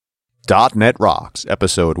.NET Rocks,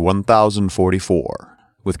 episode 1044,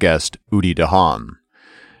 with guest Udi Dahan.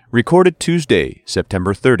 Recorded Tuesday,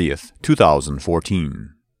 September 30th,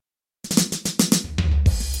 2014.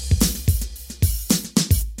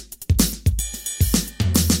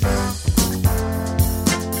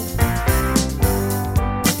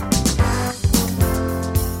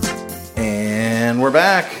 And we're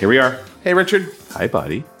back. Here we are. Hey, Richard. Hi,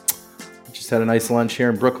 buddy. Just had a nice lunch here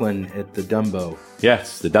in Brooklyn at the Dumbo.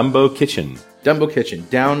 Yes, the Dumbo Kitchen. Dumbo Kitchen,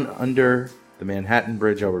 down under the Manhattan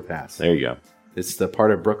Bridge overpass. There you go. It's the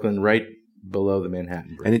part of Brooklyn right below the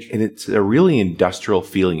Manhattan Bridge. And it's a really industrial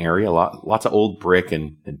feeling area. Lots of old brick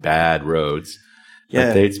and bad roads.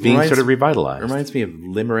 Yeah, it's being sort of revitalized. Reminds me of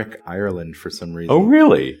Limerick, Ireland, for some reason. Oh,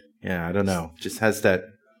 really? Yeah, I don't know. Just has that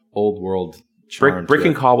old world charm. Brick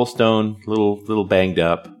and cobblestone, little banged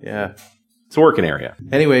up. Yeah. It's a working area.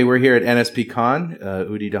 Anyway, we're here at NSBCon,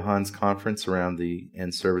 Udi Dahan's conference around the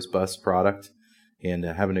N-Service Bus product, and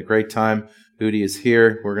having a great time. Udi is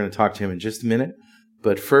here. We're going to talk to him in just a minute.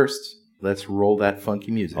 But first, let's roll that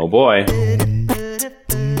funky music. Oh, boy.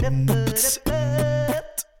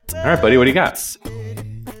 All right, buddy, what do you got?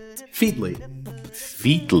 Feedly.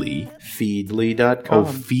 Feedly? Feedly.com. Oh,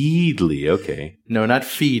 Feedly, okay. No, not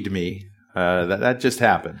Feed Me. That just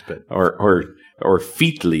happened. But Or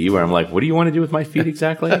Feedly, where I'm like, what do you want to do with my feet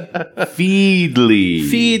exactly? Feedly.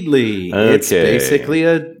 Feedly. Okay. It's basically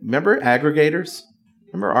remember aggregators?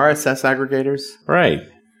 Remember RSS aggregators? Right.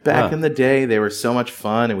 Back in the day, they were so much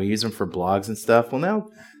fun, and we use them for blogs and stuff. Well, now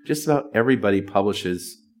just about everybody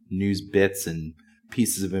publishes news bits and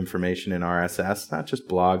pieces of information in RSS, not just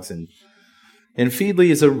blogs. And Feedly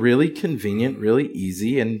is a really convenient, really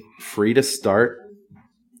easy, and free to start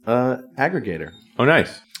aggregator. Oh,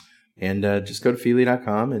 nice. And just go to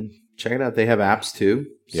Feedly.com and check it out. They have apps too,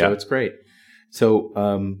 so It's great. So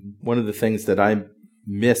one of the things that I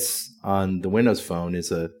miss on the Windows phone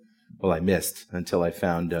is I missed until I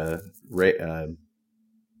found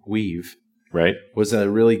Weave. Right. Was a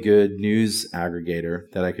really good news aggregator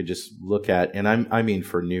that I could just look at, and I mean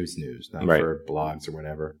for news, not for blogs or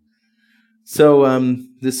whatever. So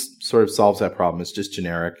this sort of solves that problem. It's just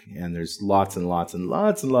generic, and there's lots and lots and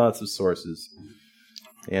lots and lots of sources.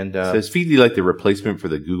 And so is Feedly like the replacement for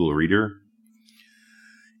the Google Reader?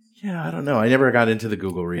 Yeah, I don't know. I never got into the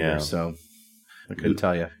Google Reader, so I couldn't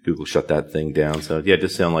tell you. Google shut that thing down. So, yeah, it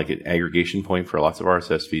does sound like an aggregation point for lots of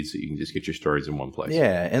RSS feeds so you can just get your stories in one place.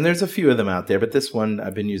 Yeah, and there's a few of them out there, but this one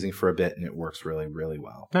I've been using for a bit, and it works really, really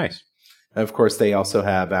well. Nice. And of course, they also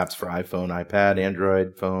have apps for iPhone, iPad,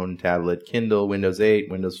 Android phone, tablet, Kindle, Windows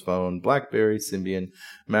 8, Windows Phone, BlackBerry, Symbian,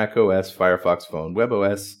 Mac OS, Firefox Phone,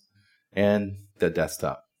 WebOS, and the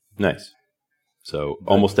desktop. Nice. So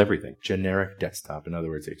almost everything. Generic desktop, in other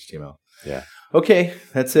words, HTML. Yeah. Okay,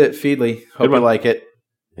 that's it. Feedly. Hope you like it.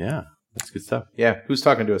 Yeah, that's good stuff. Yeah. Who's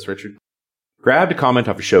talking to us, Richard? Grabbed a comment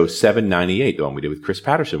off of show 798, the one we did with Chris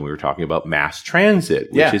Patterson. We were talking about mass transit,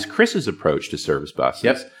 which is Chris's approach to service buses.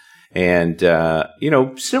 Yep. And,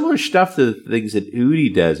 similar stuff to the things that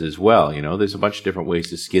Udi does as well. There's a bunch of different ways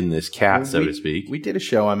to skin this cat, so to speak. We did a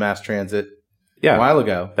show on mass transit a while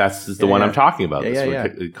ago. That's the one I'm talking about.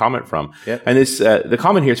 The comment from. Yep. And this, the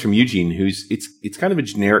comment here is from Eugene, it's kind of a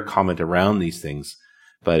generic comment around these things,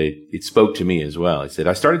 but it spoke to me as well. He said,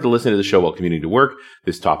 I started to listen to the show while commuting to work.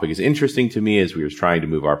 This topic is interesting to me as we were trying to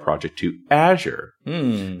move our project to Azure.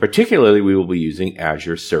 Particularly, we will be using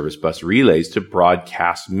Azure Service Bus Relays to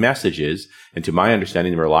broadcast messages. And to my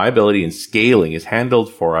understanding, the reliability and scaling is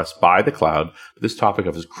handled for us by the cloud. But this topic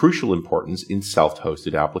is crucial importance in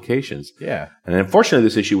self-hosted applications. Yeah. And unfortunately,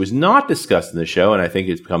 this issue was not discussed in the show. And I think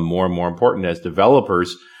it's become more and more important as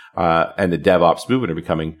developers and the DevOps movement are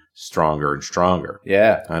becoming stronger and stronger.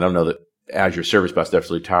 Yeah. I don't know that Azure Service Bus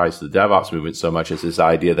definitely ties to the DevOps movement so much as this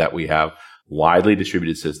idea that we have widely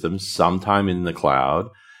distributed systems, sometime in the cloud,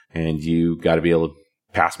 and you got to be able to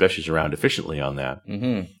pass messages around efficiently on that.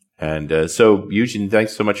 Mm-hmm. And so, Eugene,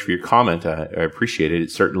 thanks so much for your comment. I appreciate it.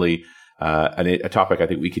 It's certainly a topic I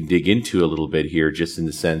think we can dig into a little bit here, just in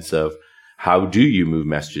the sense of how do you move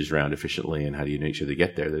messages around efficiently and how do you make sure they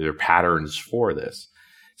get there? There are patterns for this.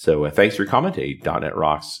 So thanks for your comment. A .NET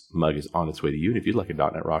Rocks mug is on its way to you. And if you'd like a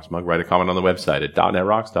 .NET Rocks mug, write a comment on the website at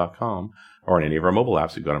 .NETRocks.com or on any of our mobile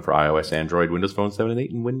apps. We've got them for iOS, Android, Windows Phone 7 and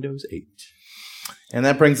 8, and Windows 8. And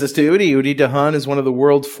that brings us to Udi. Udi Dahan is one of the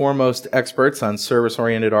world's foremost experts on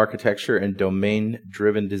service-oriented architecture and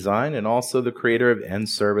domain-driven design, and also the creator of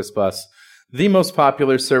N-Service Bus, the most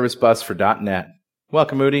popular service bus for .NET.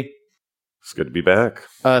 Welcome, Udi. It's good to be back.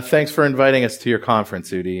 Thanks for inviting us to your conference,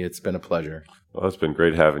 Udi. It's been a pleasure. Well, it's been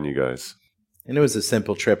great having you guys. And it was a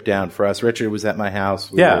simple trip down for us. Richard was at my house.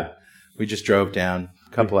 We just drove down.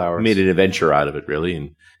 couple hours. Made an adventure out of it, really,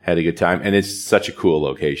 and had a good time. And it's such a cool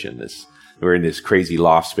location. We're in this crazy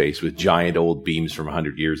loft space with giant old beams from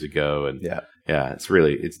 100 years ago. And yeah,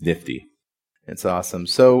 it's nifty. It's awesome.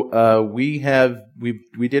 So we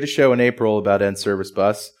did a show in April about N-Service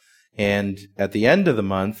Bus, and at the end of the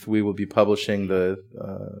month we will be publishing the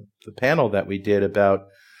panel that we did about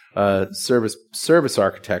service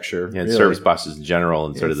architecture, and really. Service buses in general,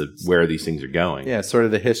 and sort of where these things are going. Yeah, sort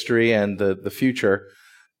of the history and the future.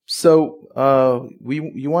 So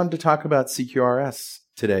you wanted to talk about CQRS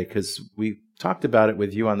today because we talked about it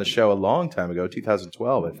with you on the show a long time ago,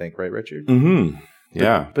 2012, I think, right, Richard? Mm-hmm.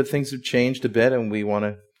 Yeah. But things have changed a bit, and we want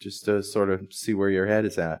to just sort of see where your head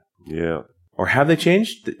is at. Yeah. Or have they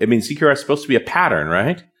changed? I mean, CQRS is supposed to be a pattern,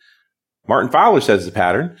 right? Martin Fowler says it's a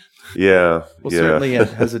pattern. Yeah. Well, certainly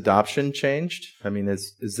has adoption changed? I mean,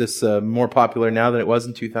 is this more popular now than it was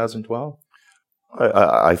in 2012?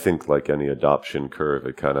 I think like any adoption curve,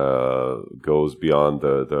 it kind of goes beyond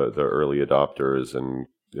the early adopters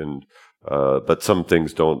and but some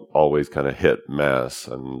things don't always kind of hit mass.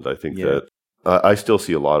 And I think that I still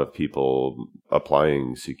see a lot of people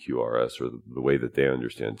applying CQRS or the way that they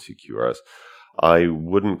understand CQRS. I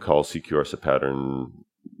wouldn't call CQRS a pattern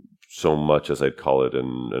so much as I'd call it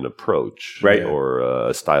an approach, right, or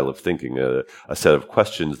a style of thinking, a set of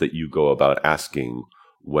questions that you go about asking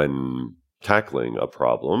when tackling a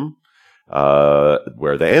problem,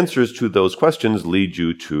 where the answers to those questions lead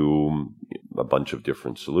you to a bunch of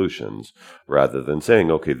different solutions, rather than saying,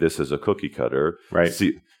 okay, this is a cookie cutter. Right.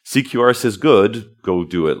 CQRS is good, go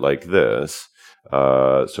do it like this.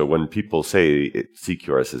 So when people say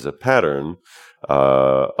CQRS is a pattern,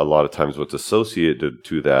 a lot of times what's associated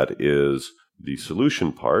to that is the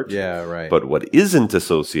solution part. Yeah, right. But what isn't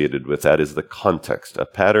associated with that is the context. A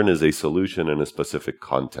pattern is a solution in a specific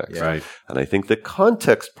context. Yeah. Right. And I think the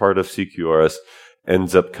context part of CQRS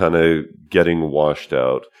ends up kind of getting washed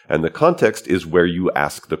out. And the context is where you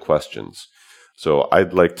ask the questions. So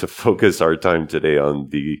I'd like to focus our time today on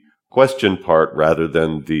the question part rather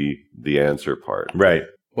than the answer part. Right.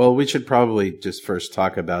 Well, we should probably just first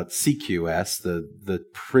talk about CQS, the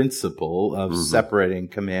principle of separating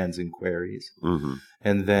commands and queries. Mm-hmm.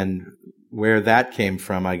 And then where that came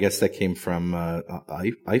from, I guess that came from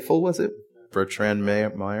Eiffel, was it? Bertrand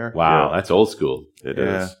Meyer? Wow, that's old school. It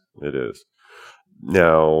is.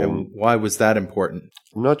 Now, and why was that important?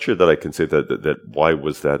 I'm not sure that I can say that why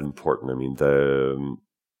was that important. I mean,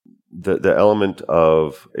 the element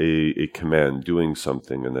of a command doing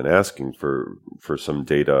something and then asking for some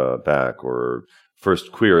data back, or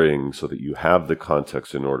first querying so that you have the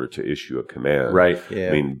context in order to issue a command. Right. Yeah.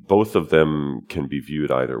 I mean, both of them can be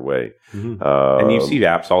viewed either way. Mm-hmm. And you see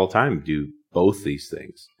apps all the time do both these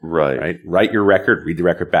things. Right. Write your record, read the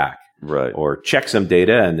record back. Right. Or check some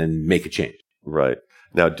data and then make a change. Right.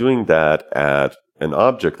 Now, doing that at an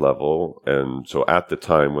object level, and so at the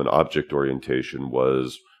time when object orientation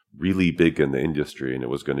was really big in the industry and it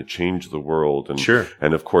was going to change the world. And, sure.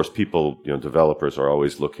 And of course, people, developers are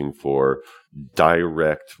always looking for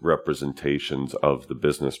direct representations of the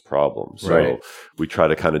business problem. So we try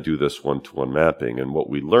to kind of do this one-to-one mapping. And what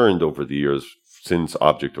we learned over the years since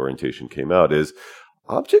object orientation came out is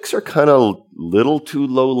objects are kind of little too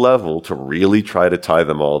low level to really try to tie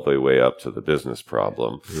them all the way up to the business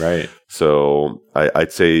problem. Right. So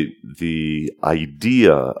I'd say the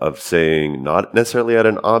idea of saying not necessarily at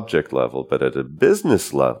an object level, but at a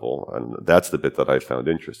business level, and that's the bit that I found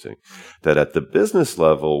interesting, that at the business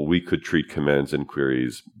level, we could treat commands and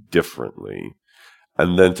queries differently.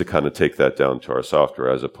 And then to kind of take that down to our software,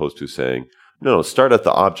 as opposed to saying, no, start at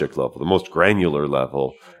the object level, the most granular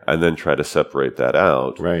level, and then try to separate that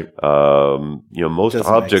out. Right. Most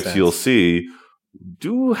objects you'll see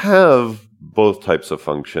do have both types of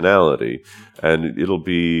functionality. And it'll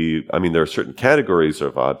be, there are certain categories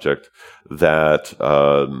of object that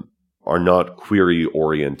are not query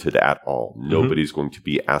oriented at all. Mm-hmm. Nobody's going to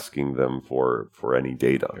be asking them for any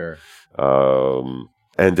data. Sure.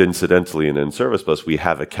 And incidentally, in N-Service Bus, we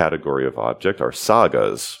have a category of object, our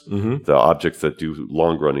sagas, the objects that do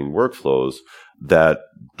long-running workflows that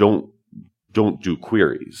don't do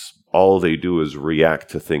queries. All they do is react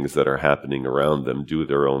to things that are happening around them, do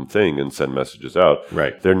their own thing, and send messages out.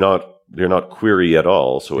 Right. They're not query at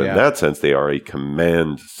all. So in that sense, they are a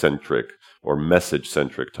command-centric or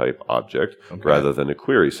message-centric type object rather than a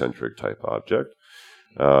query-centric type object.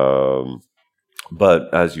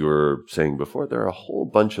 But as you were saying before, there are a whole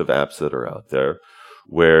bunch of apps that are out there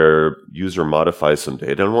where user modifies some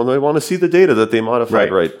data, and they want to see the data that they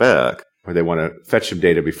modified right back. Or they want to fetch some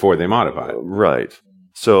data before they modify it. Right.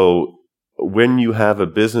 So when you have a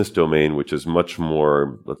business domain, which is much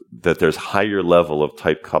more that there's higher level of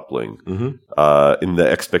type coupling in the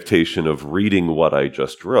expectation of reading what I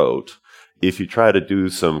just wrote, if you try to do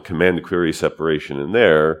some command query separation in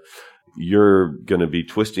there, you're going to be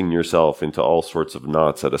twisting yourself into all sorts of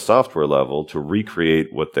knots at a software level to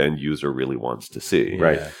recreate what the end user really wants to see.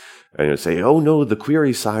 Right. And you say, oh no, the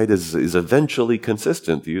query side is eventually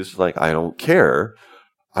consistent. The user's like, I don't care.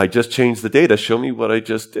 I just changed the data. Show me what I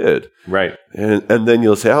just did. Right. And then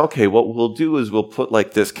you'll say, okay, what we'll do is we'll put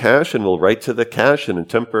like this cache and we'll write to the cache in a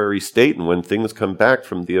temporary state. And when things come back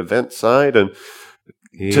from the event side and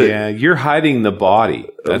you're hiding the body.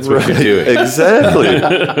 That's what you're doing. Exactly.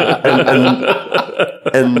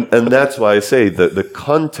 and that's why I say that the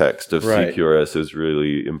context of CQRS is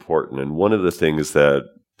really important. And one of the things that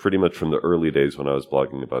pretty much from the early days when I was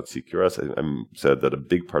blogging about CQRS, I said that a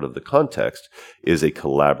big part of the context is a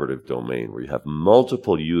collaborative domain where you have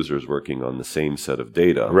multiple users working on the same set of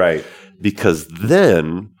data. Right. Because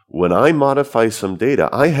then when I modify some data,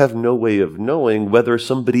 I have no way of knowing whether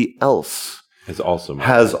somebody else has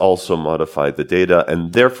also modified the data,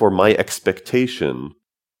 and therefore my expectation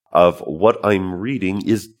of what I'm reading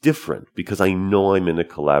is different because I know I'm in a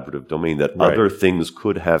collaborative domain, that other things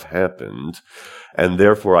could have happened, and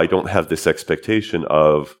therefore I don't have this expectation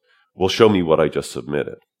of, well, show me what I just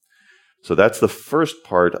submitted. So that's the first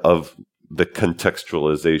part of the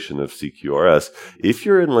contextualization of CQRS. If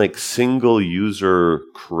you're in like single user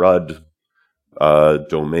CRUD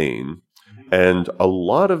domain, and a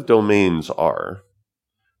lot of domains are,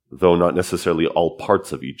 though not necessarily all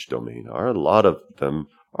parts of each domain are, a lot of them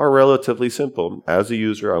are relatively simple. As a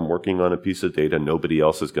user, I'm working on a piece of data. Nobody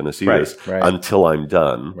else is going to see this until I'm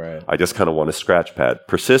done. Right. I just kind of want a scratch pad.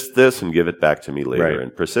 Persist this and give it back to me later.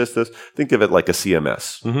 And persist this. Think of it like a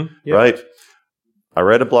CMS, right? I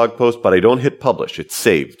read a blog post, but I don't hit publish. It's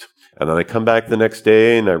saved. And then I come back the next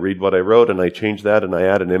day and I read what I wrote and I change that and I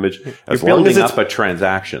add an image. You're building up a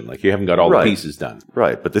transaction. Like you haven't got all the pieces done.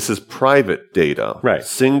 Right. But this is private data. Right.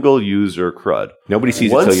 Single user CRUD. Nobody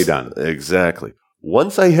sees it until you're done. Exactly.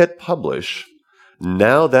 Once I hit publish,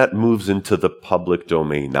 now that moves into the public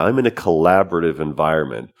domain. Now I'm in a collaborative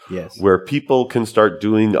environment where people can start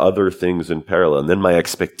doing other things in parallel. And then my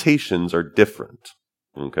expectations are different.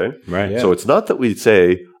 Okay? Right. So it's not that we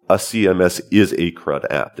say a CMS is a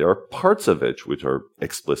CRUD app. There are parts of it which are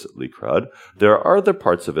explicitly CRUD. There are other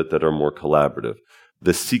parts of it that are more collaborative.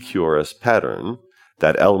 The CQRS pattern,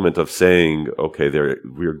 that element of saying, okay,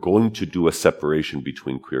 we're going to do a separation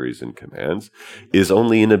between queries and commands, is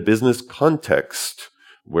only in a business context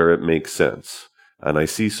where it makes sense. And I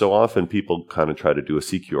see so often people kind of try to do a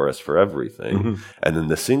CQRS for everything. And then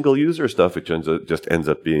the single user stuff, it just ends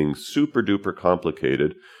up being super duper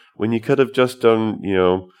complicated when you could have just done,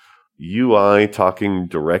 UI talking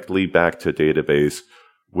directly back to database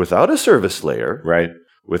without a service layer. Right.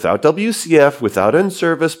 Without WCF, without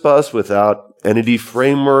in-service bus, without entity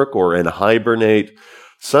framework or in Hibernate.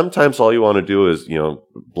 Sometimes all you want to do is,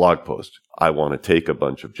 blog post. I want to take a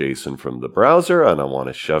bunch of JSON from the browser and I want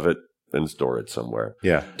to shove it and store it somewhere.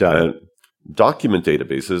 Yeah, done. And document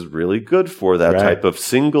database is really good for that type of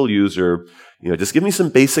single user. Just give me some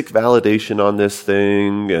basic validation on this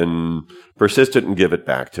thing and persist it and give it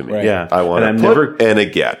back to me. Right. Yeah. I want to put and a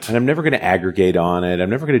get. And I'm never going to aggregate on it. I'm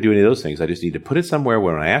never going to do any of those things. I just need to put it somewhere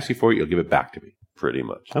where when I ask you for it, you'll give it back to me. Pretty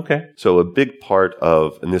much. Okay. So a big part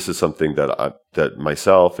of, and this is something that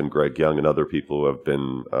myself and Greg Young and other people who have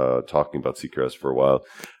been talking about CQRS for a while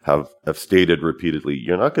have stated repeatedly,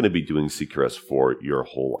 you're not going to be doing CQRS for your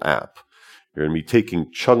whole app. You're going to be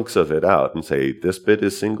taking chunks of it out and say, this bit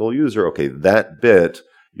is single user. Okay, that bit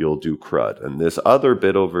you'll do CRUD. And this other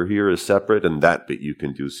bit over here is separate, and that bit you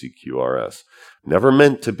can do CQRS. Never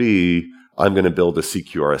meant to be, I'm going to build a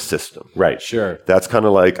CQRS system. Right, sure. That's kind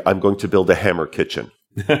of like, I'm going to build a hammer kitchen.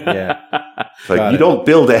 Yeah. It's like, you don't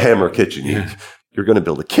build a hammer kitchen. You're going to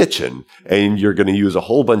build a kitchen, and you're going to use a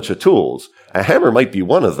whole bunch of tools. A hammer might be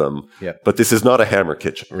one of them, but this is not a hammer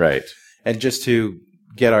kitchen. Right. And just to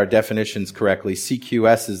get our definitions correctly,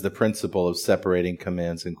 CQS is the principle of separating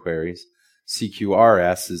commands and queries.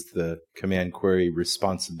 CQRS is the command query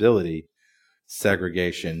responsibility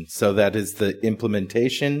segregation. So that is the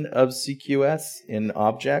implementation of CQS in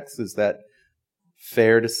objects. Is that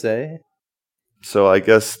fair to say? So I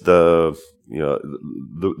guess the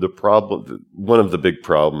problem, one of the big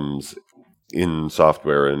problems in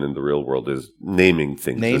software and in the real world is naming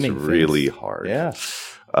things is really hard. Yeah.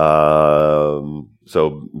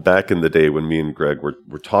 So back in the day when me and Greg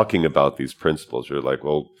were talking about these principles, we were like,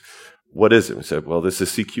 well, what is it? We said, well, this is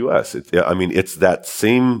CQS. It's that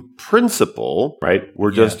same principle, right?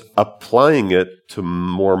 We're just applying it to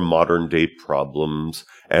more modern day problems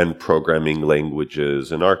and programming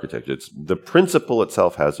languages and architecture. The principle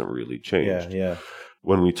itself hasn't really changed. Yeah.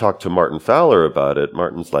 When we talked to Martin Fowler about it,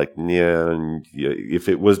 Martin's like, yeah, if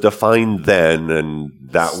it was defined then and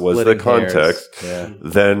that was the context,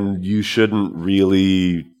 then you shouldn't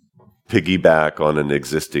really piggyback on an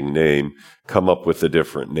existing name, come up with a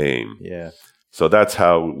different name. Yeah. So that's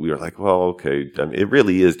how we were like, well, okay, it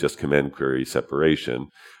really is just command query separation.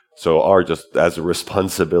 So our just as a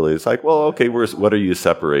responsibility, it's like, well, okay, what are you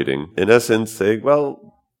separating? In essence, saying,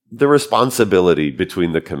 well, the responsibility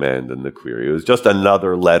between the command and the query. It was just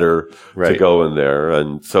another letter to go in there.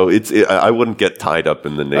 And so I wouldn't get tied up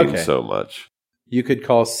in the name so much. You could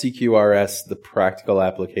call CQRS the practical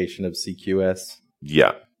application of CQS.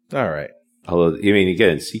 Yeah. All right. Although,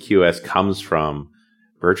 again, CQS comes from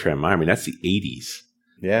Bertrand Meyer. That's the 80s.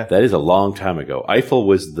 Yeah. That is a long time ago. Eiffel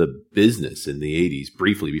was the business in the 80s,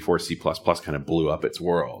 briefly before C++ kind of blew up its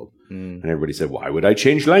world. And everybody said, why would I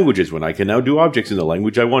change languages when I can now do objects in the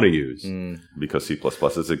language I want to use? Because C++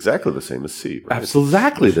 is exactly the same as C. Right?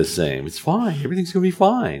 Exactly the same. It's fine. Everything's going to be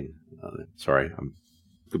fine. Sorry, I'm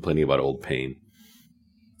complaining about old pain.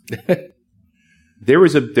 There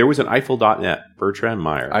was an Eiffel.net, Bertrand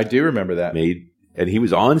Meyer. I do remember that. And he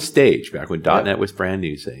was on stage back when .NET was brand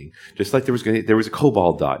new, saying, just like there was a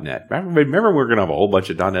COBOL.NET. Remember we were going to have a whole bunch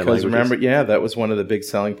of .NET languages? Remember, that was one of the big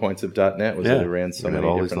selling points of .NET was that it ran so many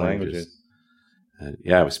different languages. And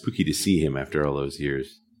it was spooky to see him after all those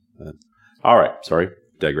years. All right, sorry,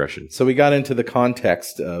 digression. So we got into the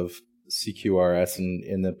context of CQRS and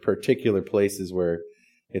in the particular places where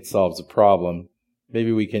it solves a problem.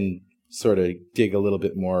 Maybe we can sort of dig a little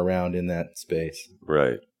bit more around in that space.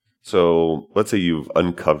 Right. So let's say you've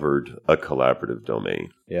uncovered a collaborative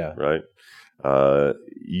domain. Yeah. Right.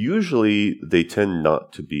 Usually they tend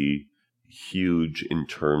not to be huge in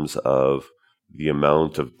terms of the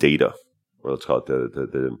amount of data, or let's call it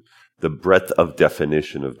the breadth of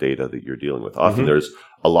definition of data that you're dealing with. Often there's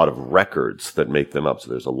a lot of records that make them up. So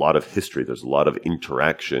there's a lot of history. There's a lot of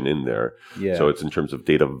interaction in there. Yeah. So it's in terms of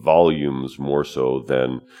data volumes more so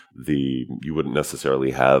than you wouldn't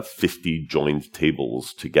necessarily have 50 joined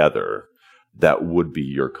tables together. That would be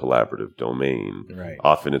your collaborative domain. Right.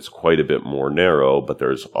 Often it's quite a bit more narrow, but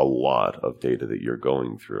there's a lot of data that you're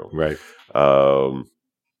going through. Right.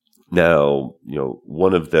 Now,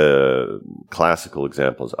 one of the classical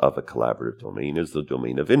examples of a collaborative domain is the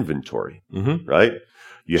domain of inventory, right?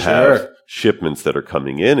 You have shipments that are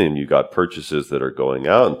coming in and you got purchases that are going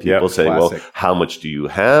out and people saying, well, how much do you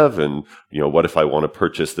have? And, what if I want to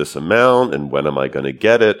purchase this amount and when am I going to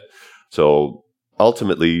get it? So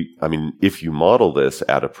ultimately, if you model this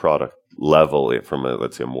at a product level from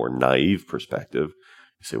let's say a more naive perspective,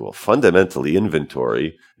 you say, well, fundamentally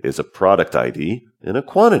inventory is a product ID and a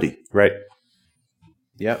quantity. Right.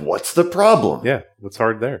 Yeah. What's the problem? Yeah. What's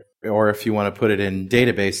hard there? Or if you want to put it in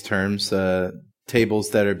database terms, tables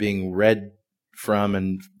that are being read from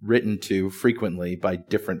and written to frequently by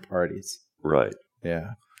different parties. Right.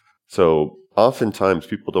 Yeah. So oftentimes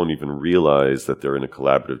people don't even realize that they're in a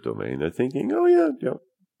collaborative domain. They're thinking,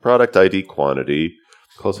 product ID, quantity.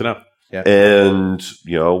 Close enough. Yeah. And,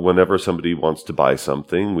 whenever somebody wants to buy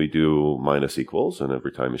something, we do minus equals. And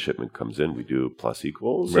every time a shipment comes in, we do plus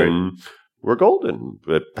equals. Right. And we're golden.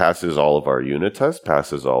 It passes all of our unit tests,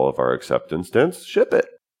 passes all of our acceptance tests, ship it.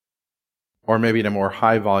 Or maybe in a more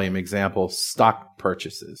high volume example, stock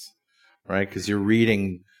purchases, right? Because you're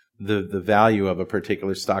reading the value of a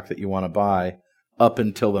particular stock that you want to buy up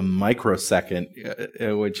until the microsecond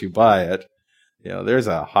in which you buy it. There's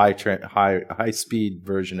a high speed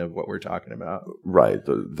version of what we're talking about. Right.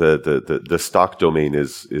 The stock domain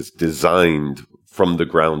is designed from the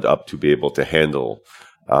ground up to be able to handle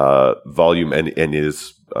volume and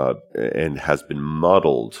has been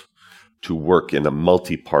modeled to work in a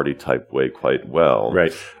multi-party type way quite well.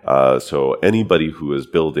 Right. So anybody who is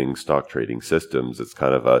building stock trading systems, it's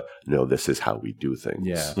kind of this is how we do things.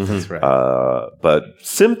 Yeah, that's right. But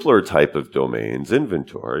simpler type of domains,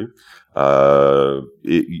 inventory,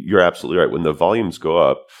 you're absolutely right. When the volumes go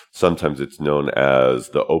up, sometimes it's known as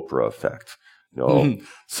the Oprah effect.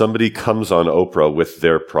 Somebody comes on Oprah with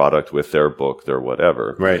their product, with their book, their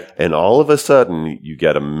whatever. Right. And all of a sudden, you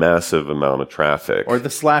get a massive amount of traffic. Or the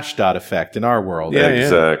Slashdot effect in our world. Yeah,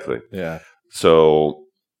 exactly. Yeah. So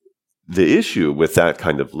the issue with that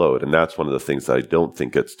kind of load, and that's one of the things that I don't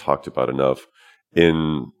think gets talked about enough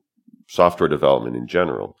in software development in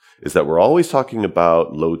general, is that we're always talking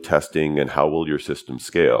about load testing and how will your system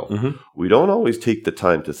scale. We don't always take the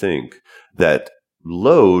time to think that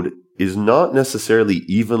load is not necessarily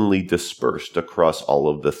evenly dispersed across all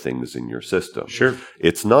of the things in your system. Sure.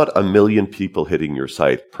 It's not 1 million people hitting your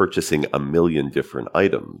site purchasing 1 million different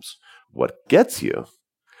items. What gets you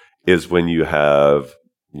is when you have,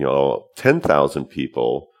 10,000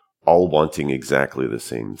 people all wanting exactly the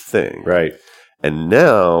same thing. Right. And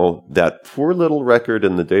now that poor little record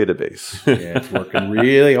in the database. Yeah, it's working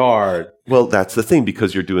really hard. Well, that's the thing,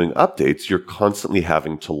 because you're doing updates, you're constantly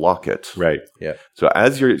having to lock it. Right. Yeah. So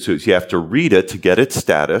you have to read it to get its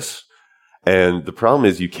status. And the problem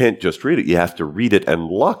is you can't just read it. You have to read it and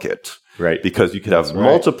lock it. Right. Because you could have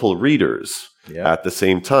multiple readers at the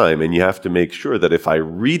same time. And you have to make sure that if I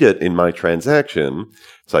read it in my transaction,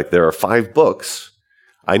 it's like there are 5 books.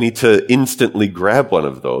 I need to instantly grab one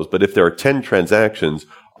of those. But if there are 10 transactions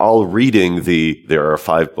all reading there are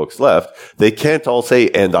 5 books left, they can't all say,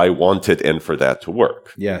 and I want it, and for that to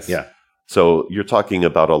work. Yes. Yeah. So you're talking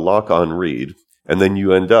about a lock-on read, and then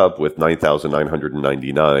you end up with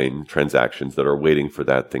 9,999 transactions that are waiting for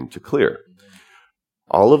that thing to clear.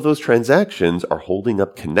 All of those transactions are holding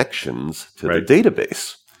up connections to the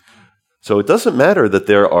database. So it doesn't matter that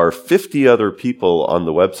there are 50 other people on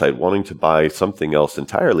the website wanting to buy something else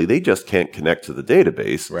entirely. They just can't connect to the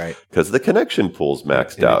database because the connection pool's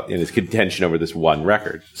maxed out. And it's contention over this one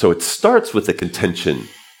record. So it starts with the contention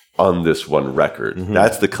on this one record. Mm-hmm.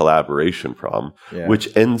 That's the collaboration problem,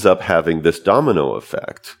 which ends up having this domino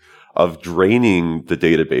effect of draining the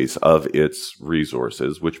database of its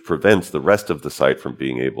resources, which prevents the rest of the site from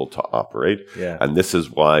being able to operate. Yeah. And this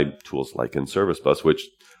is why tools like in Service Bus, which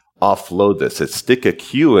offload this. Stick a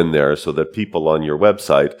queue in there so that people on your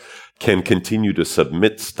website can continue to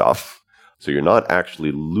submit stuff. So you're not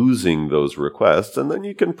actually losing those requests, and then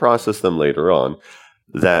you can process them later on.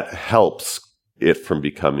 That helps it from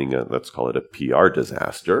becoming let's call it a PR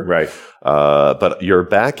disaster. Right. But your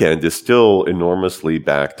back end is still enormously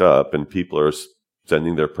backed up, and people are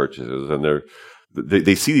sending their purchases, and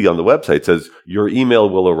they see on the website, it says, your email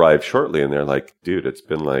will arrive shortly. And they're like, dude, it's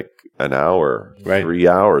been like an hour, 3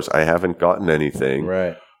 hours. I haven't gotten anything.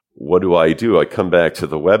 Right. What do? I come back to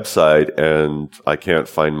the website and I can't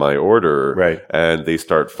find my order. Right. And they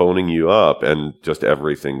start phoning you up and just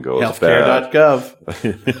everything goes bad.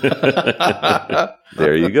 Healthcare.gov.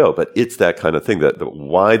 There you go. But it's that kind of thing that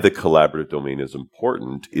why the collaborative domain is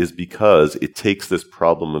important is because it takes this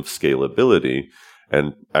problem of scalability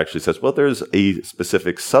and actually says, well, there's a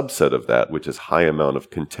specific subset of that, which is high amount of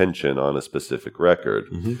contention on a specific record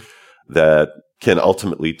that can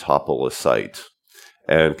ultimately topple a site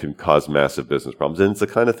and can cause massive business problems. And it's the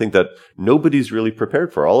kind of thing that nobody's really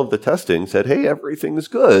prepared for. All of the testing said, hey, everything's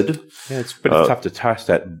good. Yeah, it's pretty tough to test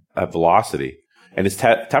at velocity. And it's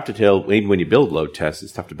tough to tell, even when you build load tests,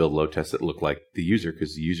 it's tough to build load tests that look like the user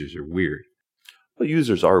because the users are weird. Well,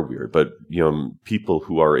 users are weird, but people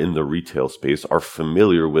who are in the retail space are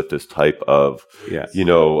familiar with this type of, you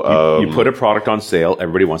put a product on sale,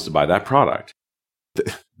 everybody wants to buy that product.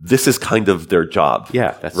 This is kind of their job.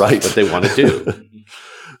 Yeah, that's what they want to do.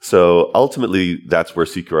 So ultimately, that's where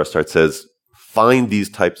CQRS says, find these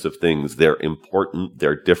types of things. They're important.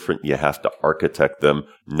 They're different. You have to architect them,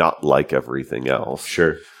 not like everything else.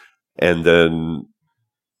 Sure. And then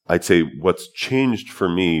I'd say what's changed for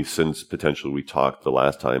me since potentially we talked the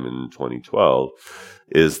last time in 2012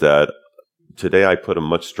 is that today I put a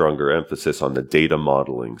much stronger emphasis on the data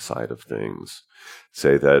modeling side of things.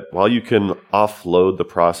 Say that while you can offload the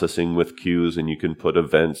processing with queues and you can put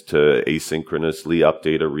events to asynchronously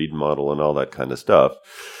update a read model and all that kind of stuff,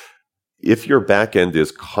 if your backend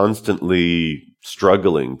is constantly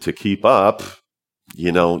struggling to keep up,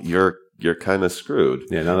 you're kind of screwed.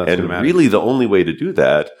 Yeah, no, that's and really the only way to do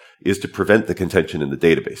that is to prevent the contention in the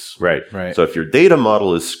database. Right. So if your data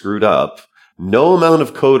model is screwed up, no amount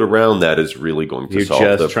of code around that is really going to solve the problem.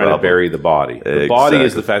 You're just trying to bury the body. The body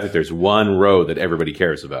is the fact that there's one row that everybody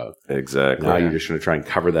cares about. Exactly. Now you're just going to try and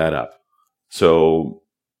cover that up. So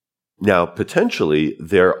now potentially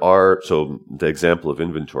so the example of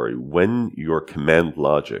inventory, when your command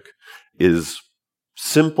logic is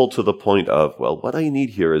simple to the point of, well, what I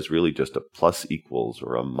need here is really just a plus equals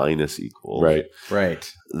or a minus equals.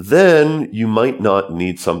 Right. Then you might not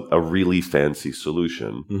need a really fancy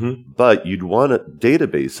solution, but you'd want a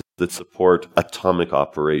database that support atomic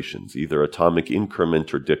operations, either atomic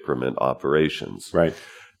increment or decrement operations. Right.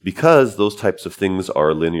 Because those types of things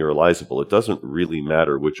are linearizable. It doesn't really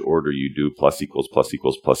matter which order you do, plus equals, plus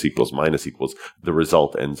equals, plus equals, minus equals. The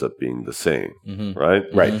result ends up being the same, right?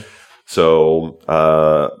 Right. So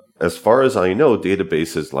as far as I know,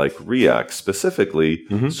 databases like React specifically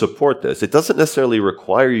support this. It doesn't necessarily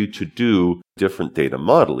require you to do different data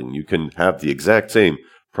modeling. You can have the exact same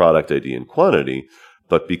product ID and quantity.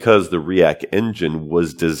 But because the React engine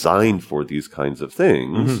was designed for these kinds of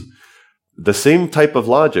things, the same type of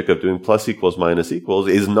logic of doing plus equals minus equals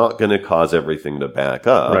is not going to cause everything to back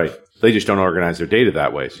up. Right. They just don't organize their data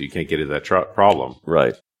that way, so you can't get into that problem.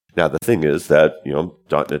 Right. Now, the thing is that,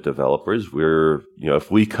 .NET developers,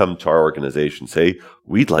 if we come to our organization, say,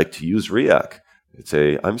 we'd like to use React, they'd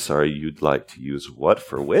say, I'm sorry, you'd like to use what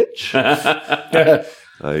for which?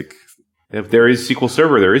 Like, if there is SQL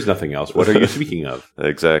Server, there is nothing else. What are you speaking of?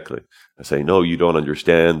 Exactly. I say, no, you don't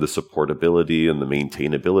understand the supportability and the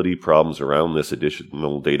maintainability problems around this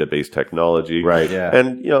additional database technology. Right. Yeah.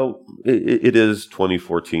 And, it is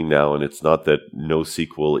 2014 now, and it's not that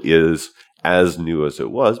NoSQL is as new as it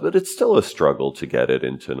was, but it's still a struggle to get it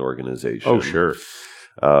into an organization. Oh, sure.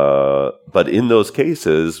 But in those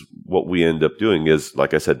cases, what we end up doing is,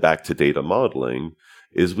 like I said, back to data modeling,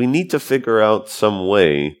 is we need to figure out some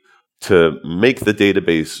way to make the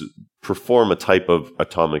database perform a type of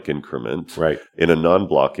atomic increment in a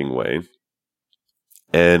non-blocking way.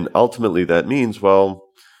 And ultimately that means, well,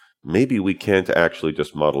 maybe we can't actually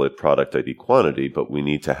just model it product ID quantity, but we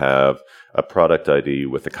need to have a product ID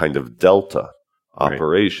with a kind of delta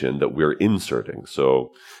operation that we're inserting.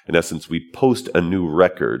 So in essence, we post a new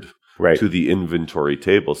record to the inventory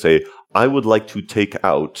table, say, I would like to take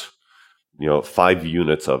out 5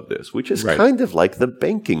 units of this, which is kind of like the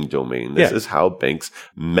banking domain. This is how banks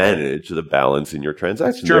manage the balance in your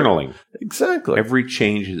transaction. It's journaling. Exactly. Every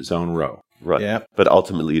change is its own row. Right. Yeah. But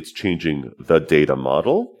ultimately, it's changing the data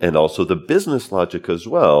model, and also the business logic as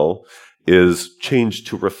well is changed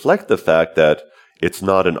to reflect the fact that it's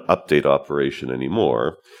not an update operation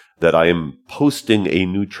anymore, that I am posting a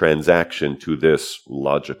new transaction to this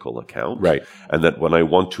logical account. Right. And that when I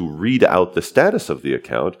want to read out the status of the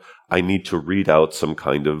account, I need to read out some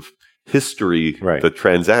kind of history, the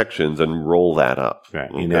transactions, and roll that up.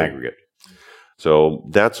 In aggregate. So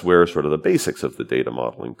that's where sort of the basics of the data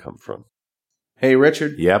modeling come from. Hey,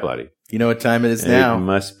 Richard. Yeah, buddy. You know what time it is now? It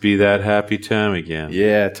must be that happy time again.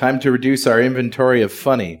 Yeah, time to reduce our inventory of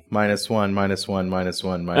funny. -1, -1, -1, -1,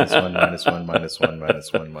 -1, -1, -1,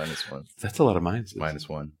 -1. That's a lot of minuses.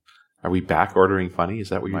 -1. Are we back ordering funny? Is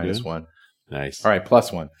that what you're doing? -1. Nice. All right,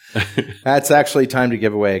 +1. That's actually time to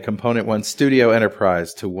give away a Component One Studio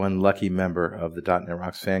Enterprise to one lucky member of the .NET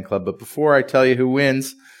Rocks fan club. But before I tell you who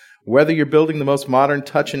wins, whether you're building the most modern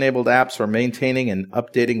touch-enabled apps or maintaining and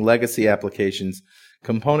updating legacy applications,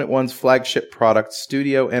 Component One's flagship product,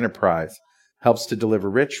 Studio Enterprise, helps to deliver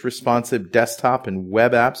rich, responsive desktop and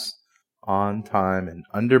web apps on time and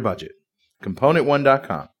under budget.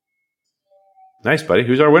 ComponentOne.com. Nice, buddy.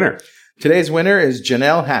 Who's our winner? Today's winner is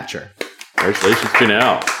Janelle Hatcher. Congratulations,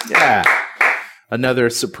 Janelle. Yeah. Another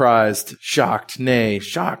surprised, shocked, I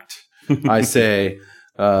say,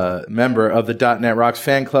 member of the .NET Rocks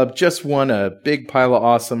fan club just won a big pile of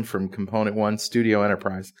awesome from Component One Studio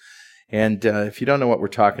Enterprise. And if you don't know what we're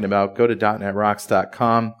talking about, go to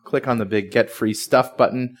 .NETRocks.com, click on the big Get Free Stuff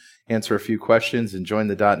button, answer a few questions, and join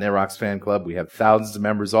the .NET Rocks fan club. We have thousands of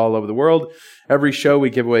members all over the world. Every show we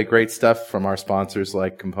give away great stuff from our sponsors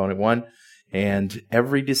like Component One. And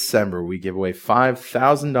every December we give away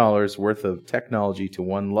 $5,000 worth of technology to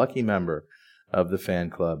one lucky member of the fan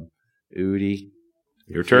club. Udi,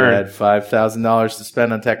 your turn. You had $5,000 to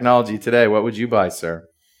spend on technology today. What would you buy, sir?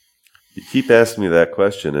 You keep asking me that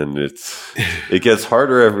question, and it gets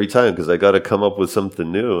harder every time because I got to come up with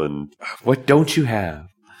something new. And what don't you have?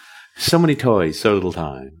 So many toys, so little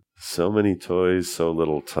time. So many toys, so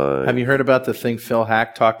little time. Have you heard about the thing Phil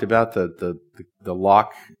Hack talked about, the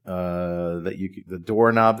lock the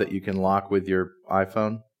doorknob that you can lock with your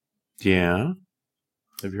iPhone? Yeah.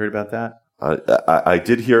 Have you heard about that? I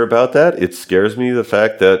did hear about that. It scares me, the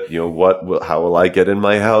fact that, how will I get in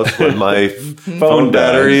my house when my phone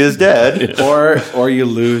battery is dead? or you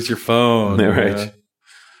lose your phone. Right.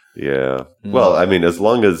 Yeah. Well, I mean, as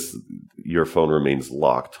long as your phone remains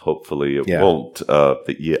locked, hopefully it won't,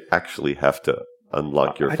 that you actually have to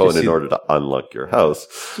unlock your phone in order to unlock your house.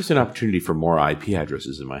 It's just an opportunity for more IP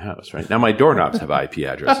addresses in my house, right? Now my doorknobs have IP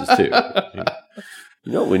addresses too.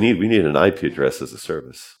 We need an IP address as a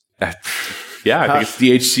service. Yeah, I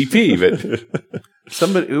think it's DHCP, but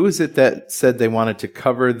somebody, who was it that said they wanted to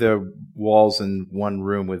cover the walls in one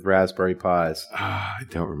room with Raspberry Pis? I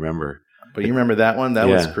don't remember. But you remember that one? That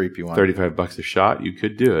was a creepy one. $35 a shot. You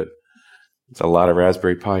could do it. It's a lot of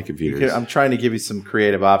Raspberry Pi computers. I'm trying to give you some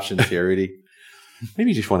creative options here, Udi.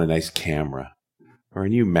 Maybe you just want a nice camera or a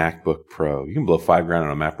new MacBook Pro. You can blow $5,000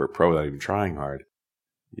 on a MacBook Pro without even trying hard.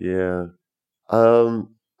 Yeah.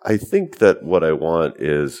 I think that what I want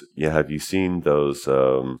is, have you seen those,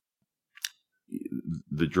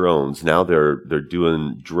 the drones. Now they're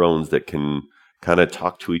doing drones that can kind of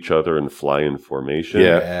talk to each other and fly in formation.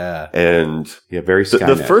 Yeah. And very the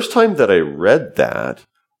Skynet. first time that I read that,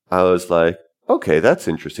 I was like, okay, that's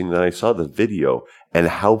interesting. Then I saw the video and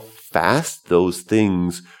how fast those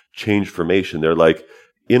things change formation. They're like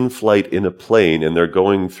in flight in a plane, and they're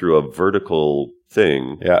going through a vertical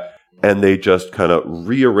thing. Yeah. And they just kind of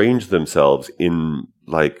rearrange themselves in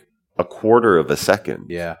like a quarter of a second.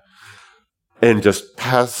 Yeah. And just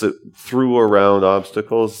pass it through around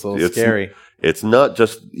obstacles. It's a little scary. It's not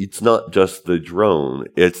just the drone,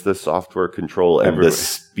 it's the software control and Everywhere. the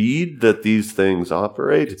speed that these things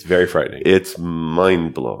operate. It's very frightening. It's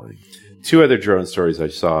mind-blowing. 2 other drone stories I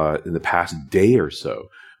saw in the past day or so.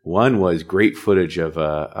 One was great footage of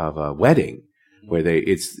a wedding where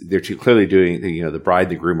they're clearly doing, the bride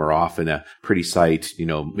and the groom are off in a pretty sight,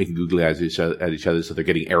 making googly eyes at each other. So they're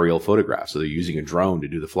getting aerial photographs. So they're using a drone to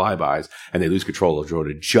do the flybys, and they lose control of the drone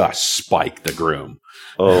to just spike the groom.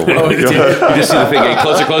 Oh, my You God. just see the thing getting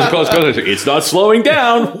closer. It's not slowing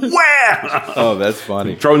down. Wham! Oh, that's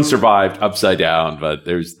funny. Drone survived upside down, but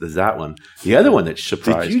there's that one. The other one that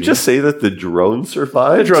surprised me. Did you just say that the drone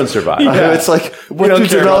survived? The drone survived. It's like, what do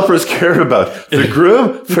developers care about? The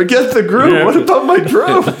groom? Forget the groom. Yeah. What about my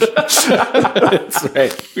drone? That's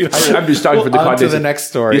right. I'm just talking for the On to context. the next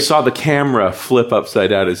story. You saw the camera flip upside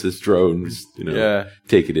down as this drone's, Yeah.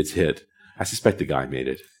 taking its hit. I suspect the guy made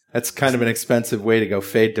it. That's kind of an expensive way to go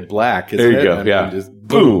fade to black, isn't There you it? go. I mean, Yeah. just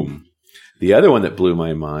Boom. The other one that blew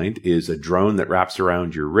my mind is a drone that wraps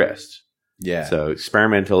around your wrist. Yeah. So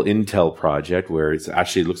experimental Intel project where it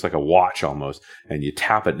actually looks like a watch almost, and you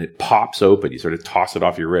tap it and it pops open. You sort of toss it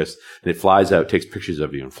off your wrist and it flies out, takes pictures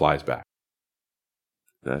of you and flies back.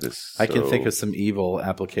 That is I can think of some evil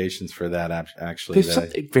applications for that, actually. There's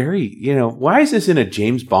something very, why is this in a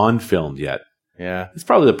James Bond film yet? Yeah. It's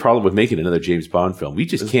probably the problem with making another James Bond film. We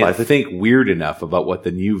just can't think weird enough about what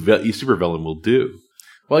the new supervillain will do.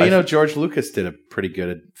 Well, George Lucas did a pretty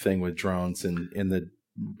good thing with drones in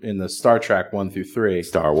the Star Trek 1 through 3.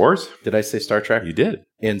 Star Wars? Did I say Star Trek? You did.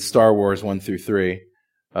 In Star Wars 1 through 3,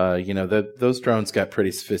 those drones got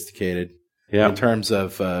pretty sophisticated in terms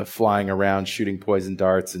of flying around, shooting poison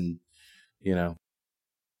darts, and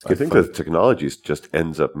I think the technology just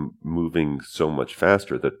ends up moving so much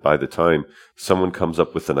faster that by the time someone comes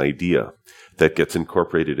up with an idea that gets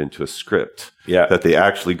incorporated into a script, that they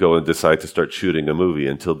actually go and decide to start shooting a movie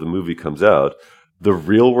until the movie comes out, the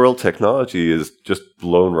real world technology is just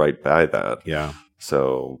blown right by that. Yeah.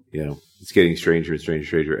 So, it's getting stranger and stranger and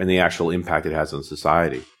stranger. And the actual impact it has on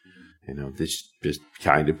society, it's just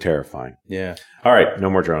kind of terrifying. Yeah. All right. No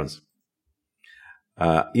more drones.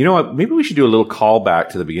 You know what? Maybe we should do a little callback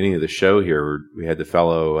to the beginning of the show here. Where we had the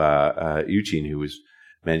fellow Eugene who was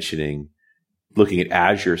mentioning looking at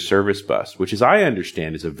Azure Service Bus, which, as I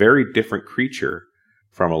understand, is a very different creature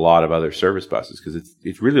from a lot of other service buses because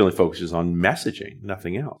it really only focuses on messaging,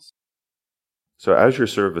 nothing else. So Azure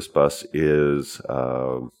Service Bus is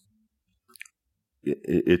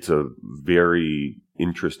it's a very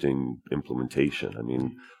interesting implementation. I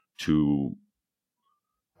mean,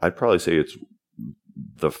 I'd probably say it's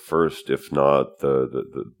the first, if not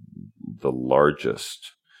the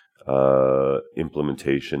largest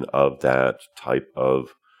implementation of that type of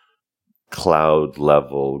cloud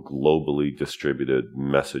level, globally distributed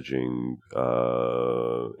messaging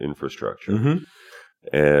infrastructure.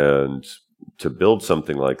 Mm-hmm. And to build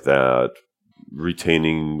something like that,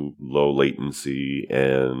 retaining low latency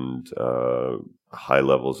and high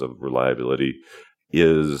levels of reliability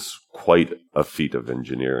is quite a feat of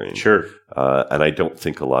engineering. Sure. And I don't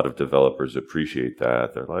think a lot of developers appreciate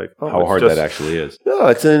that. They're like, how hard that actually is. No,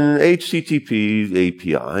 it's an HTTP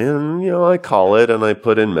API, and I call it, and I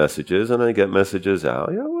put in messages, and I get messages out.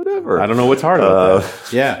 Whatever. I don't know what's hard about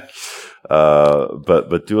that. Yeah.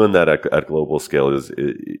 But doing that at global scale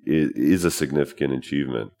is a significant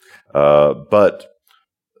achievement. But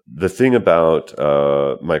the thing about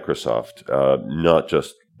Microsoft, not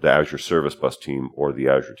just the Azure Service Bus team or the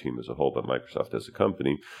Azure team as a whole, but Microsoft as a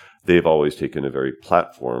company, they've always taken a very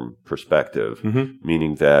platform perspective,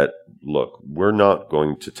 meaning that, look, we're not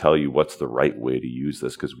going to tell you what's the right way to use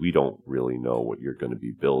this because we don't really know what you're going to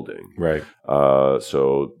be building. Right.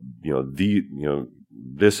 So,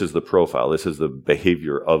 this is the profile. This is the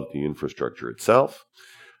behavior of the infrastructure itself.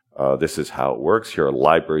 This is how it works. Here are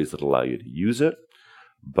libraries that allow you to use it.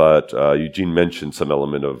 But Eugene mentioned some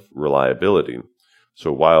element of reliability.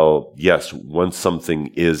 So while, yes, once something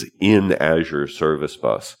is in Azure Service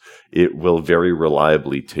Bus, it will very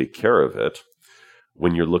reliably take care of it.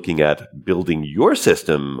 When you're looking at building your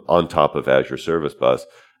system on top of Azure Service Bus,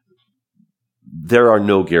 there are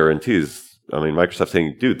no guarantees Microsoft's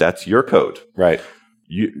saying, dude, that's your code. Right.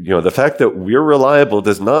 The fact that we're reliable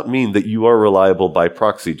does not mean that you are reliable by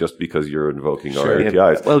proxy just because you're invoking our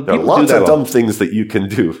APIs. Well, there are lots of dumb things that you can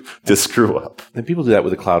do to screw up. And people do that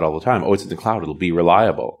with the cloud all the time. Oh, it's in the cloud. It'll be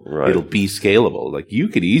reliable. Right. It'll be scalable. Like, you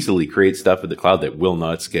could easily create stuff in the cloud that will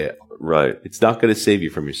not scale. Right. It's not going to save you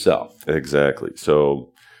from yourself. Exactly.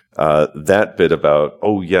 So that bit about,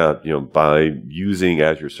 by using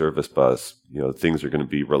Azure Service Bus, things are going to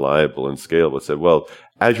be reliable and scalable. It said, well,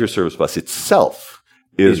 Azure Service Bus itself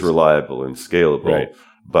is reliable and scalable. Right.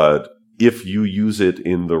 But if you use it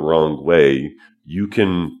in the wrong way, you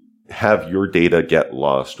can have your data get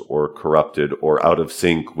lost or corrupted or out of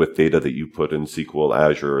sync with data that you put in SQL,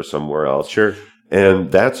 Azure, or somewhere else. Sure.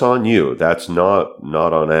 And that's on you. That's not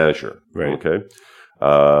on Azure. Right. Okay.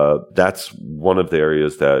 That's one of the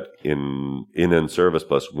areas that in Service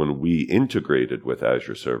Bus, when we integrated with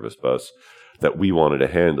Azure Service Bus, that we wanted to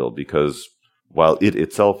handle, because while it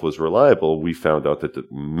itself was reliable, we found out that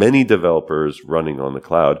many developers running on the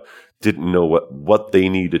cloud didn't know what they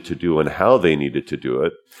needed to do and how they needed to do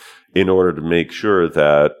it in order to make sure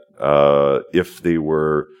that if they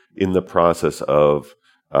were in the process of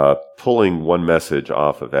pulling one message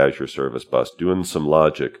off of Azure Service Bus, doing some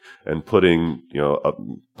logic, and putting,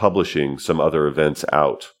 publishing some other events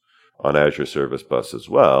out on Azure Service Bus as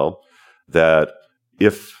well, that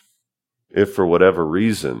if for whatever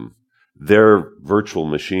reason their virtual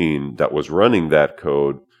machine that was running that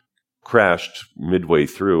code crashed midway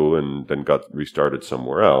through and then got restarted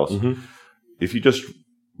somewhere else, if you just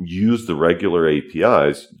use the regular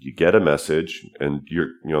APIs, you get a message and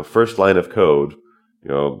your first line of code,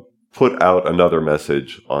 put out another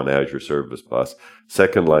message on Azure Service Bus.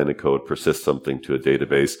 Second line of code, persist something to a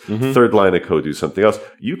database. Third line of code, do something else.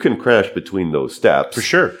 You can crash between those steps. For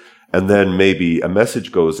sure. And then maybe a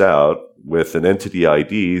message goes out with an entity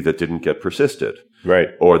ID that didn't get persisted. Right.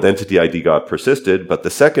 Or the entity ID got persisted, but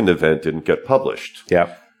the second event didn't get published.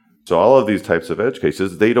 Yeah. So all of these types of edge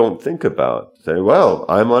cases, they don't think about. Say, well,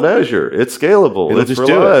 I'm on Azure. It's scalable. It's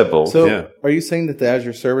reliable. So are you saying that the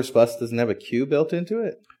Azure Service Bus doesn't have a queue built into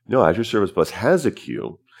it? No, Azure Service Bus has a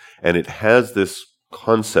queue, and it has this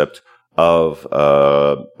concept of,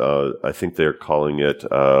 I think they're calling it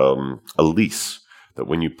a lease, that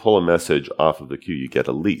when you pull a message off of the queue, you get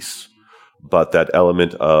a lease. But that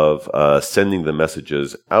element of sending the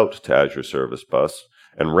messages out to Azure Service Bus,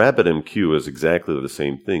 and RabbitMQ is exactly the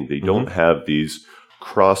same thing. They don't have these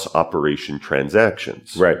cross-operation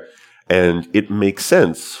transactions. Right. And it makes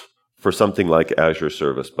sense for something like Azure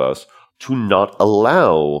Service Bus to not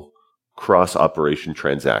allow cross-operation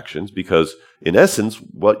transactions, because in essence,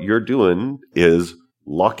 what you're doing is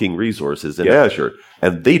locking resources in Azure,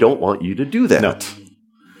 and they don't want you to do that. No.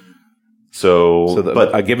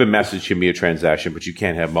 But a given message can be a transaction, but you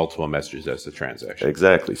can't have multiple messages as the transaction.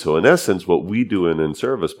 Exactly. So in essence, what we do in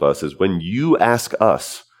Service Bus is when you ask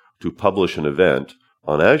us to publish an event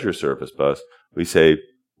on Azure Service Bus, we say,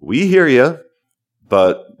 we hear you,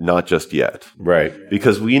 but not just yet. Right.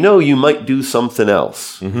 Because we know you might do something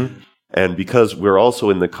else. And because we're also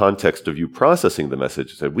in the context of you processing the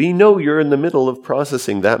message, we know you're in the middle of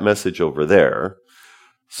processing that message over there.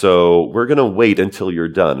 So we're going to wait until you're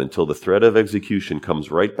done, until the thread of execution comes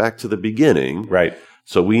right back to the beginning. Right.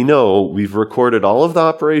 So we know we've recorded all of the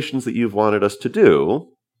operations that you've wanted us to do.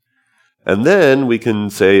 And then we can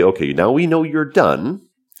say, okay, now we know you're done.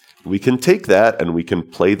 We can take that and we can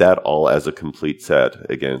play that all as a complete set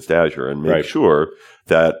against Azure and make sure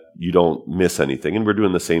that you don't miss anything. And we're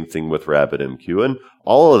doing the same thing with RabbitMQ and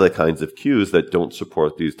all of the kinds of queues that don't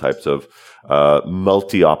support these types of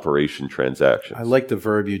multi-operation transactions. I like the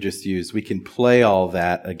verb you just used. We can play all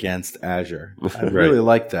that against Azure. I really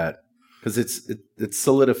like that, because it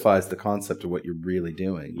solidifies the concept of what you're really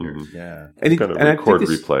doing. And kind of record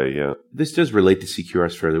replay, This does relate to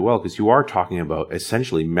CQRS fairly well, because you are talking about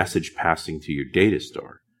essentially message passing to your data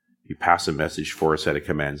store. You pass a message for a set of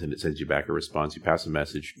commands and it sends you back a response. You pass a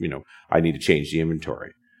message, I need to change the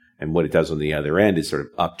inventory. And what it does on the other end is sort of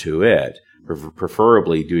up to it,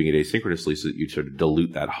 preferably doing it asynchronously so that you sort of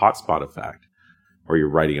dilute that hotspot effect, or you're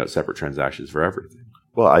writing out separate transactions for everything.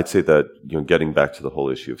 Well, I'd say that, getting back to the whole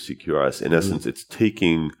issue of CQRS, in essence, it's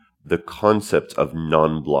taking the concept of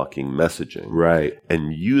non-blocking messaging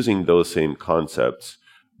and using those same concepts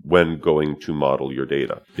when going to model your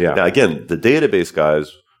data. Now, again, the database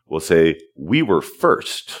guys will say, we were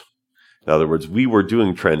first In other words, we were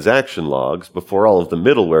doing transaction logs before all of the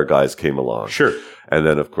middleware guys came along. Sure. And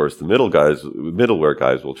then, of course, the middleware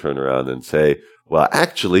guys will turn around and say, well,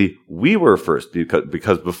 actually, we were first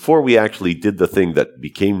because before we actually did the thing that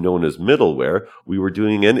became known as middleware, we were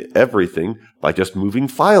doing everything by just moving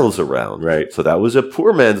files around. Right. So that was a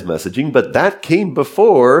poor man's messaging, but that came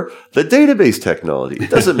before the database technology. It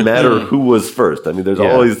doesn't matter who was first. I mean, there's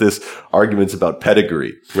always this arguments about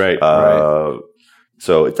pedigree. Right.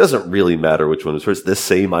 So it doesn't really matter which one was first. The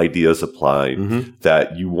same ideas apply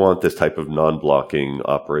that you want this type of non-blocking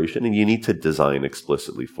operation and you need to design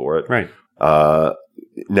explicitly for it. Right.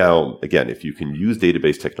 Now, again, if you can use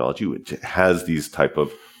database technology, which has these type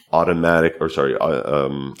of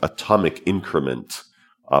atomic increment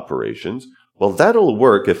operations, well, that'll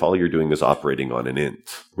work if all you're doing is operating on an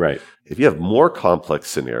int. Right. If you have more complex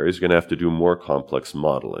scenarios, you're going to have to do more complex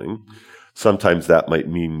modeling. Sometimes that might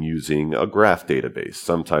mean using a graph database.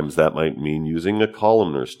 Sometimes that might mean using a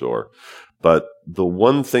columnar store. But the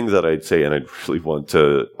one thing that I'd say, and I'd really want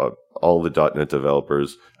to all the .NET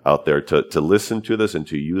developers out there to listen to this and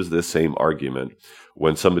to use this same argument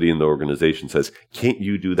when somebody in the organization says, can't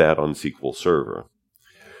you do that on SQL Server?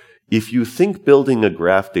 If you think building a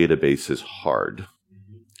graph database is hard,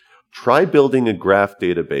 try building a graph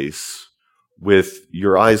database with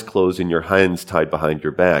your eyes closed and your hands tied behind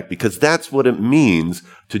your back, because that's what it means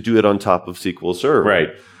to do it on top of SQL Server. Right.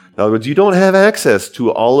 In other words, you don't have access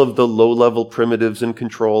to all of the low-level primitives and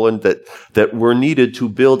control and that were needed to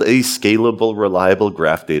build a scalable, reliable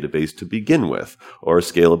graph database to begin with, or a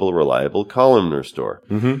scalable, reliable columnar store.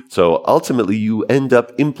 So ultimately, you end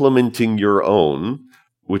up implementing your own,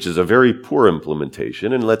 which is a very poor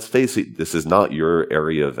implementation. And let's face it, this is not your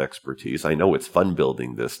area of expertise. I know it's fun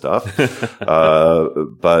building this stuff,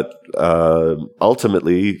 but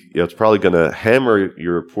ultimately, it's probably going to hammer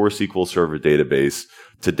your poor SQL Server database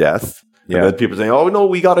to death. Yeah. And then people saying, oh, no,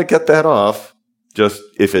 we got to get that off. Just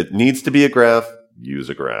if it needs to be a graph,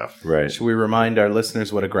 use a graph. Right. Should we remind our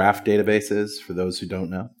listeners what a graph database is for those who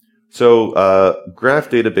don't know? So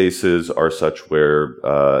graph databases are such where,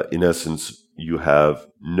 in essence, you have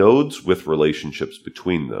nodes with relationships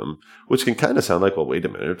between them, which can kind of sound like, well, wait a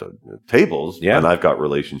minute, tables, and I've got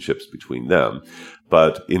relationships between them.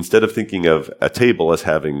 But instead of thinking of a table as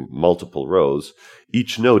having multiple rows,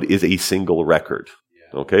 each node is a single record.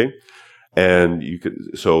 Okay? And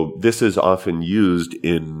so this is often used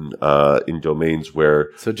in domains where.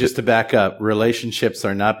 So just to back up, relationships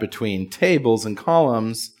are not between tables and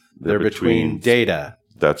columns. They're between data.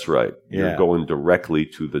 That's right. You're going directly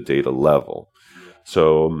to the data level.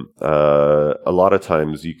 So a lot of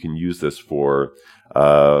times you can use this for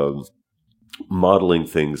modeling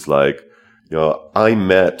things like, I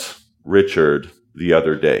met Richard the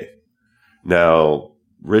other day. Now,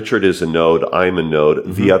 Richard is a node. I'm a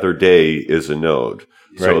node. The other day is a node.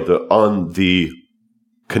 Right. So on the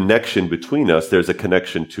connection between us, there's a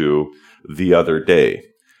connection to the other day.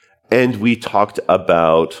 And we talked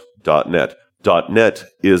about .NET. .NET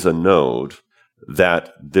is a node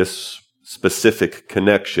that this specific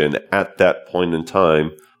connection at that point in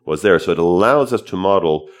time was there. So it allows us to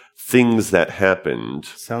model things that happened.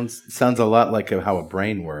 Sounds a lot like how a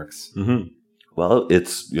brain works. Well,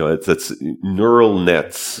 it's neural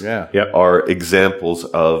nets are examples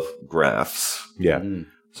of graphs. Yeah.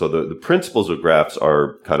 So the principles of graphs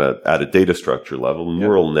are kind of at a data structure level.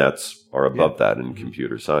 Neural nets are above that in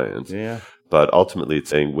computer science. Yeah. But ultimately, it's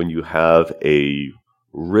saying when you have a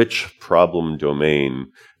rich problem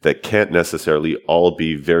domain that can't necessarily all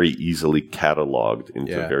be very easily cataloged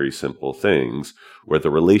into very simple things, where the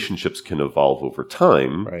relationships can evolve over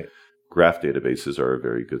time, graph databases are a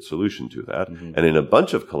very good solution to that. And in a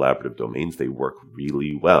bunch of collaborative domains, they work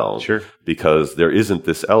really well. Sure. Because there isn't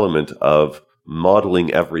this element of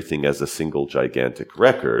modeling everything as a single gigantic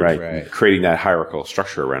record. Right. Creating that hierarchical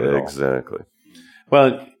structure around it all. Exactly.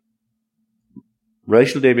 Well,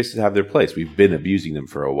 relational databases have their place. We've been abusing them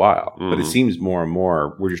for a while, but it seems more and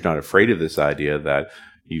more we're just not afraid of this idea that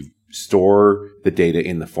you store the data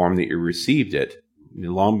in the form that you received it.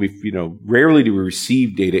 Rarely do we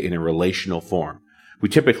receive data in a relational form. We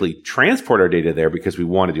typically transport our data there because we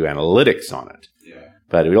want to do analytics on it.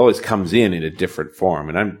 But it always comes in a different form.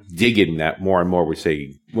 And I'm digging that more and more. We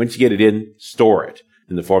say, once you get it in, store it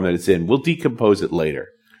in the form that it's in. We'll decompose it later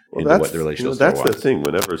into what the relational store was. That's the thing.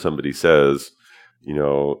 Whenever somebody says,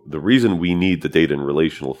 the reason we need the data in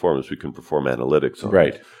relational form is we can perform analytics on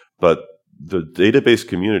it. But the database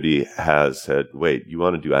community has said, wait, you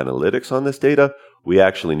want to do analytics on this data? We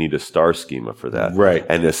actually need a star schema for that. Right.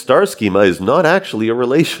 And a star schema is not actually a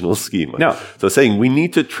relational schema. No. So saying we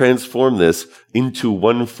need to transform this into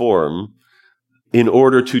one form in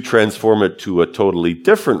order to transform it to a totally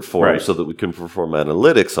different form Right. so that we can perform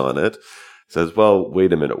analytics on it, says, well,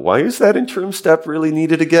 wait a minute, why is that interim step really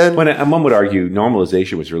needed again? And one would argue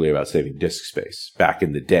normalization was really about saving disk space back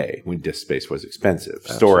in the day when disk space was expensive.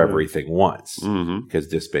 Store everything once. Because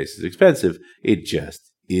disk space is expensive. It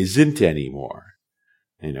just isn't anymore.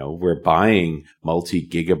 We're buying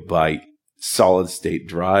multi-gigabyte solid-state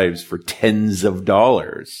drives for tens of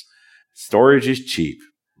dollars. Storage is cheap.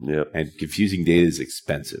 Yeah. And confusing data is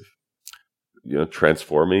expensive.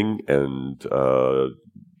 Transforming and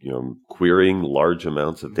querying large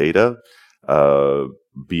amounts of data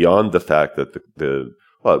beyond the fact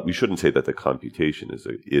that we shouldn't say that the computation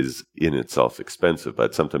is in itself expensive,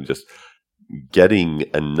 but sometimes just getting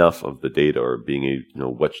enough of the data or being able to know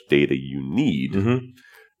which data you need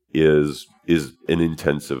is an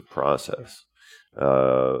intensive process.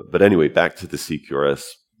 But anyway, back to the CQRS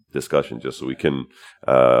discussion, just so we can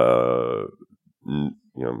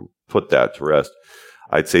put that to rest.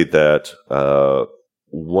 I'd say that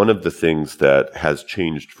one of the things that has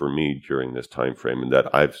changed for me during this time frame, and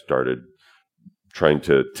that I've started trying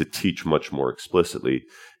to teach much more explicitly,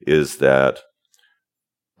 is that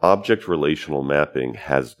object relational mapping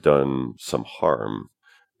has done some harm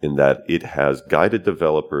in that it has guided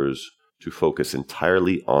developers to focus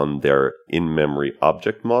entirely on their in-memory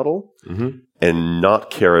object model and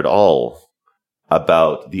not care at all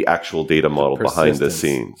about the actual data model behind the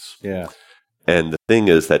scenes. Yeah. And the thing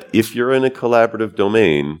is that if you're in a collaborative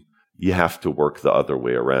domain, you have to work the other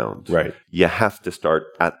way around. Right. You have to start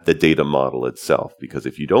at the data model itself, because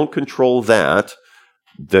if you don't control that,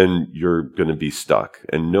 then you're going to be stuck.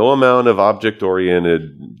 And no amount of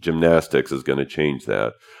object-oriented gymnastics is going to change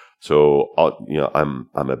that. So, I'm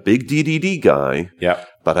a big DDD guy. Yeah.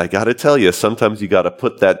 But I got to tell you, sometimes you got to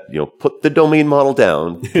put the domain model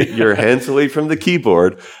down, get your hands away from the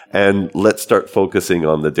keyboard, and let's start focusing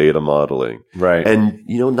on the data modeling. Right. And,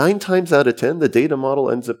 9 times out of 10, the data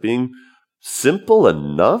model ends up being simple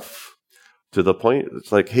enough to the point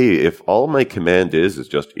it's like, hey, if all my command is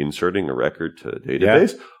just inserting a record to a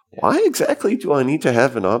database, why exactly do I need to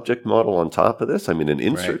have an object model on top of this? I mean, an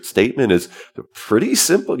insert statement is pretty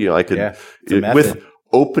simple. I could, with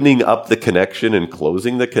opening up the connection and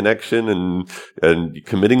closing the connection and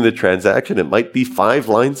committing the transaction, it might be 5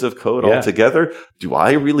 lines of code altogether. Do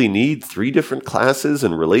I really need 3 different classes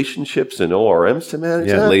and relationships and ORMs to manage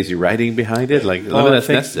that? Lazy writing behind it. Like, none of that's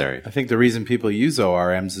necessary. I think the reason people use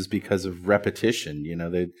ORMs is because of repetition.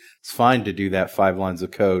 It's fine to do that 5 lines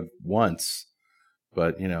of code once,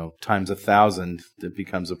 but, times 1,000, it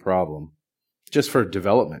becomes a problem. Just for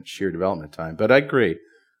sheer development time. But I agree.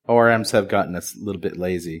 ORMs have gotten us a little bit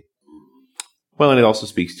lazy. Well, and it also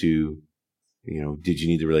speaks to, did you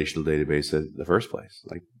need the relational database in the first place?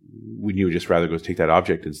 Like, wouldn't you just rather go take that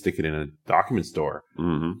object and stick it in a document store?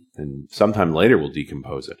 And sometime later we'll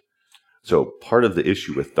decompose it. So part of the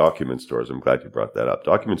issue with document stores, I'm glad you brought that up.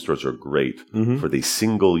 Document stores are great for the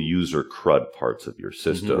single user CRUD parts of your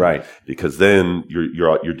system, right? Because then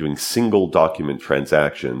you're doing single document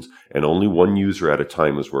transactions, and only one user at a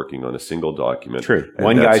time is working on a single document. True.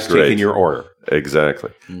 One guy's taking your order.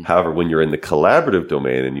 Exactly. However, when you're in the collaborative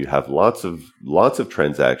domain and you have lots of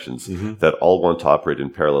transactions that all want to operate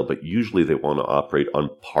in parallel, but usually they want to operate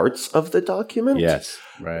on parts of the document. Yes.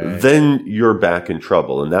 Right. Then you're back in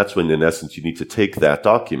trouble. And that's when, in essence, you need to take that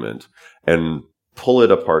document and pull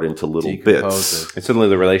it apart into little bits. And suddenly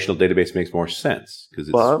the relational database makes more sense because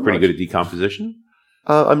it's pretty good at decomposition.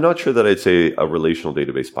 I'm not sure that I'd say a relational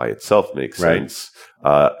database by itself makes sense.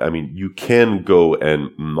 I mean, you can go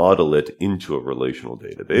and model it into a relational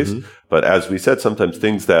database. But as we said, sometimes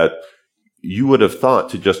things that you would have thought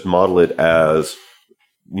to just model it as,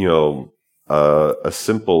 a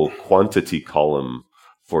simple quantity column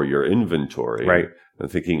for your inventory. Right. And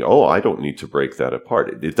thinking, I don't need to break that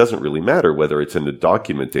apart. It doesn't really matter whether it's in a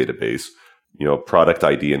document database, product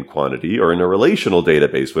ID and quantity, or in a relational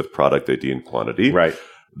database with product ID and quantity. Right.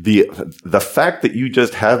 The fact that you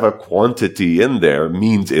just have a quantity in there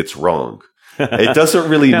means it's wrong. It doesn't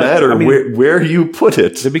really matter where you put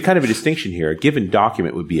it. There'd be kind of a distinction here. A given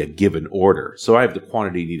document would be a given order. So I have the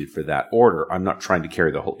quantity needed for that order. I'm not trying to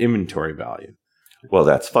carry the whole inventory value. Well,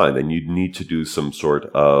 that's fine. Then you'd need to do some sort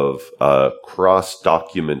of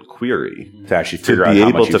cross-document query to actually figure out how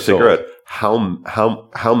much you sold. Figure out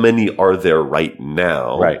how many are there right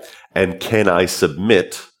now, right? And can I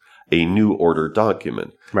submit a new order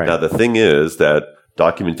document? Right. Now, the thing is that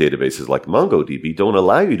document databases like MongoDB don't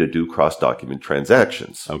allow you to do cross-document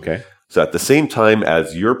transactions. Okay. So at the same time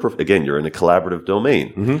as you're in a collaborative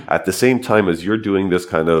domain, at the same time as you're doing this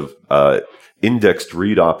kind of indexed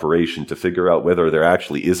read operation to figure out whether there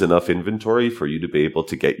actually is enough inventory for you to be able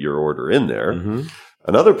to get your order in there. Mm-hmm.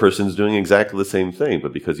 Another person is doing exactly the same thing,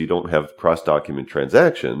 but because you don't have cross-document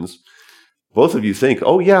transactions, both of you think,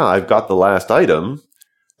 oh yeah, I've got the last item,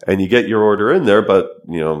 and you get your order in there, but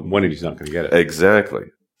one of you's not going to get it. Exactly.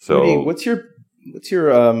 So, Udi, what's your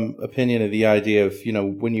opinion of the idea of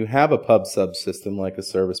when you have a pub subsystem like a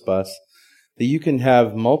service bus, that you can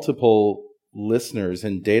have multiple listeners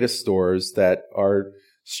and data stores that are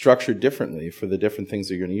structured differently for the different things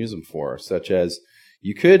that you're going to use them for, such as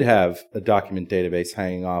you could have a document database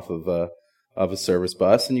hanging off of a service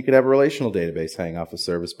bus, and you could have a relational database hanging off a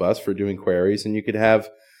service bus for doing queries, and you could have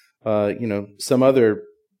some other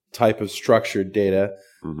type of structured data,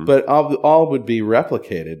 but all would be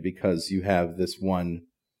replicated because you have this one,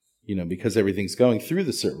 because everything's going through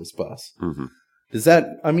the service bus. Mm-hmm. Does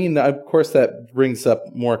that, of course that brings up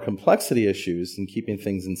more complexity issues in keeping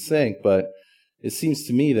things in sync, but it seems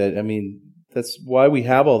to me that, that's why we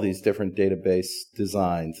have all these different database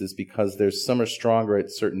designs, is because some are stronger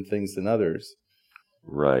at certain things than others.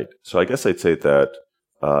 Right. So I guess I'd say that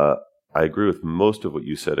I agree with most of what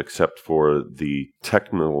you said, except for the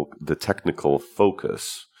technical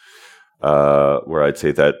focus, where I'd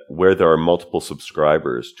say that where there are multiple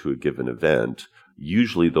subscribers to a given event,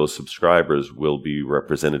 usually those subscribers will be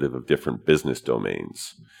representative of different business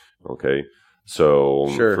domains. Okay. So,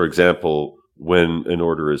 Sure. For example, when an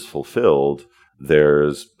order is fulfilled,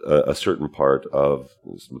 there's a certain part of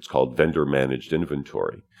what's called vendor managed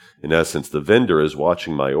inventory. In essence, the vendor is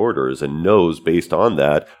watching my orders and knows based on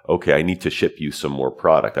that, okay, I need to ship you some more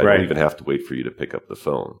product. I don't even have to wait for you to pick up the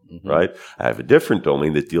phone, right? I have a different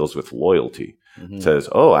domain that deals with loyalty. It says,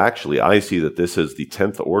 oh, actually, I see that this is the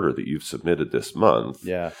 10th order that you've submitted this month.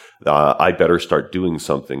 Yeah. I better start doing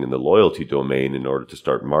something in the loyalty domain in order to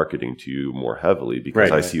start marketing to you more heavily because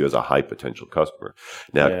I see you as a high potential customer.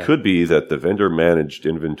 Now, it could be that the vendor managed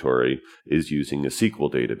inventory is using a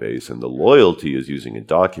SQL database and the loyalty is using a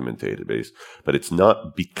document database, but it's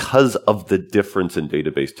not because of the difference in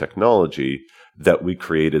database technology that we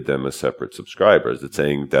created them as separate subscribers. It's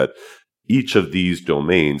saying that each of these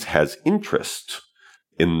domains has interest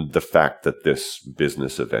in the fact that this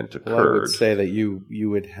business event occurred. Well, I would say that you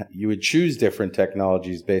would choose different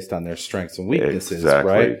technologies based on their strengths and weaknesses,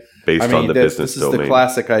 right? Based on the business domain. This is the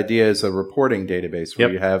classic idea is a reporting database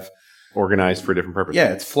where you have organized for different purposes.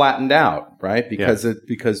 Yeah, it's flattened out, right?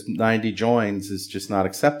 Because 90 joins is just not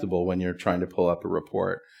acceptable when you're trying to pull up a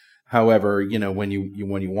report. However, when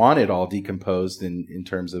you want it all decomposed in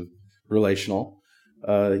terms of relational,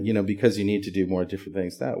 because you need to do more different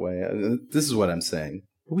things that way. This is what I'm saying.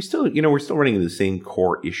 But we're still running into the same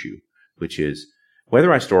core issue, which is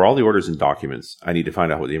whether I store all the orders in documents, I need to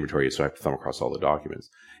find out what the inventory is, so I have to thumb across all the documents.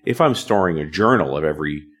 If I'm storing a journal of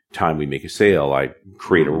every time we make a sale, I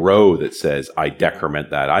create a row that says I decrement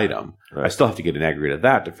that item. Right. I still have to get an aggregate of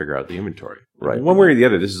that to figure out the inventory. Right. One way or the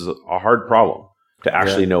other, this is a hard problem to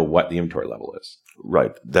actually know what the inventory level is.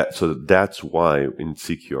 Right. So that's why in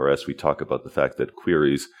CQRS we talk about the fact that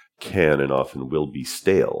queries can and often will be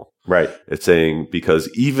stale. Right. It's saying because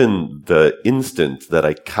even the instant that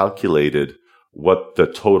I calculated what the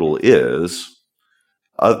total is,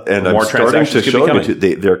 and I'm starting to show you,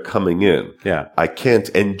 they're coming in. Yeah. I can't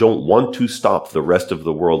and don't want to stop the rest of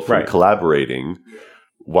the world from collaborating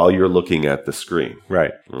while you're looking at the screen.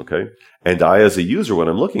 Right. Okay. And I, as a user, when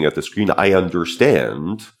I'm looking at the screen, I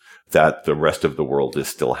understand that the rest of the world is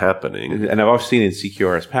still happening. And I've also seen in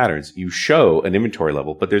CQRS patterns, you show an inventory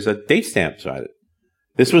level, but there's a date stamp beside it.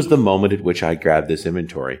 This was the moment at which I grabbed this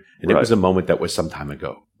inventory. And it was a moment that was some time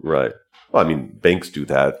ago. Right. Well, I mean, banks do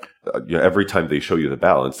that. Every time they show you the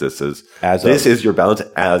balance, this is your balance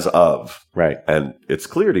as of. Right. And it's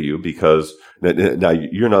clear to you because now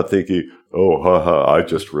you're not thinking, oh, I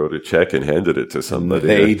just wrote a check and handed it to somebody.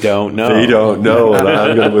 They don't know. They don't know, and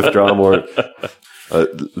I'm going to withdraw more.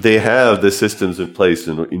 They have the systems in place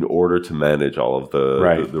in order to manage all of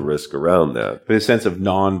the risk around that. But a sense of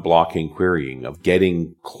non-blocking querying, of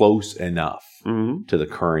getting close enough to the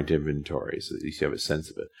current inventory so that you have a sense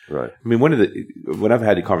of it. Right. I mean, when I've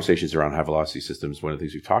had conversations around high velocity systems, one of the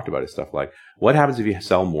things we've talked about is stuff like, what happens if you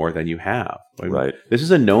sell more than you have? Right. This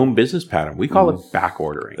is a known business pattern. We call it back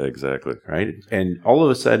ordering. Exactly. Right. And all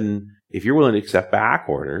of a sudden, if you're willing to accept back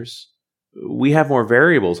orders, we have more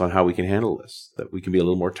variables on how we can handle this, that we can be a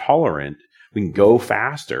little more tolerant. We can go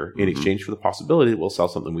faster in exchange for the possibility that we'll sell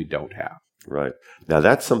something we don't have. Right. Now,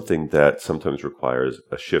 that's something that sometimes requires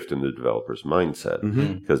a shift in the developer's mindset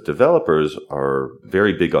because developers are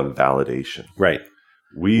very big on validation. Right.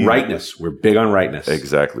 Rightness. We're big on rightness.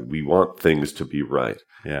 Exactly. We want things to be right.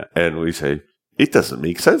 Yeah. And we say, it doesn't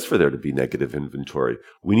make sense for there to be negative inventory.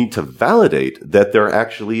 We need to validate that there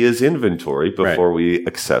actually is inventory before we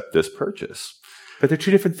accept this purchase. But they're two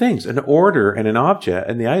different things. An order and an object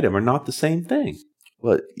and the item are not the same thing.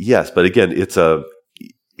 Well, yes, but again, if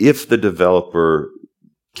the developer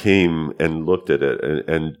came and looked at it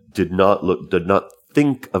and did not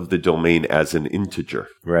think of the domain as an integer.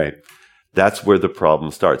 Right. That's where the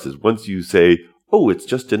problem starts, is once you say, oh, it's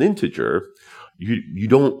just an integer, you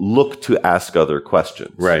don't look to ask other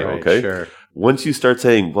questions. Right. Okay. Sure. Once you start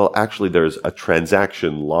saying, well, actually, there's a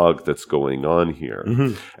transaction log that's going on here,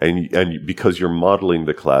 and because you're modeling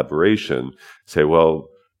the collaboration, say, well,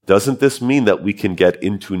 doesn't this mean that we can get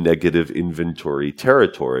into negative inventory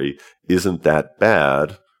territory? Isn't that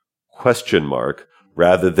bad? ?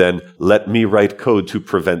 Rather than let me write code to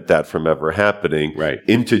prevent that from ever happening. Right.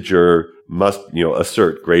 Integer must,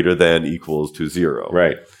 assert greater than equals to 0.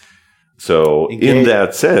 Right. So in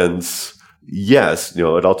that sense, yes,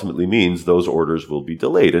 it ultimately means those orders will be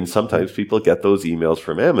delayed. And sometimes people get those emails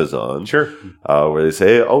from Amazon. Sure. Where they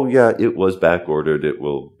say, oh, yeah, it was back ordered. It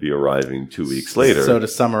will be arriving 2 weeks later. So to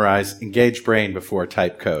summarize, engage brain before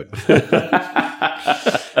type code.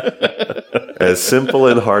 As simple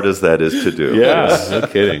and hard as that is to do. Yeah, no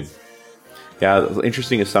kidding. Yeah,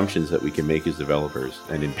 interesting assumptions that we can make as developers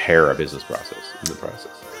and impair our business process in the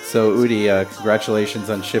process. So, Udi,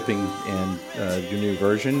 congratulations on shipping and your new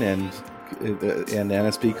version and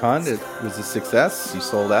NSBCon. It was a success. You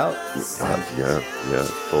sold out. Yeah,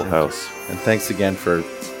 full house. And thanks again for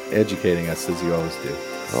educating us as you always do.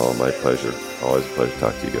 Oh, my pleasure. Always a pleasure to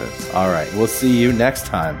talk to you guys. All right, we'll see you next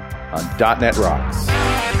time on .NET Rocks.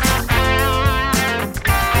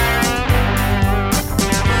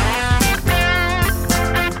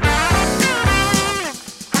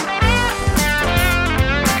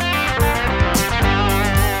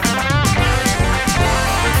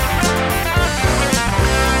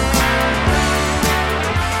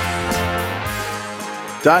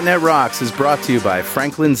 .NET Rocks is brought to you by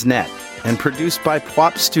Franklin's Net and produced by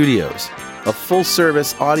Pwop Studios, a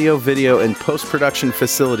full-service audio, video, and post-production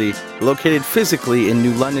facility located physically in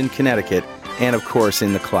New London, Connecticut, and, of course,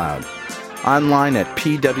 in the cloud. Online at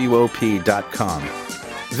pwop.com.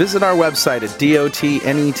 Visit our website at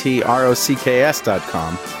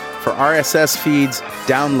dotnetrocks.com for RSS feeds,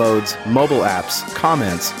 downloads, mobile apps,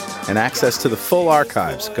 comments, and access to the full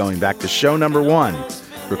archives going back to show number 1,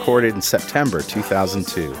 recorded in September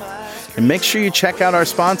 2002. And make sure you check out our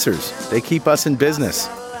sponsors. They keep us in business.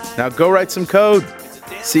 Now go write some code.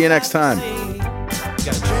 See you next time.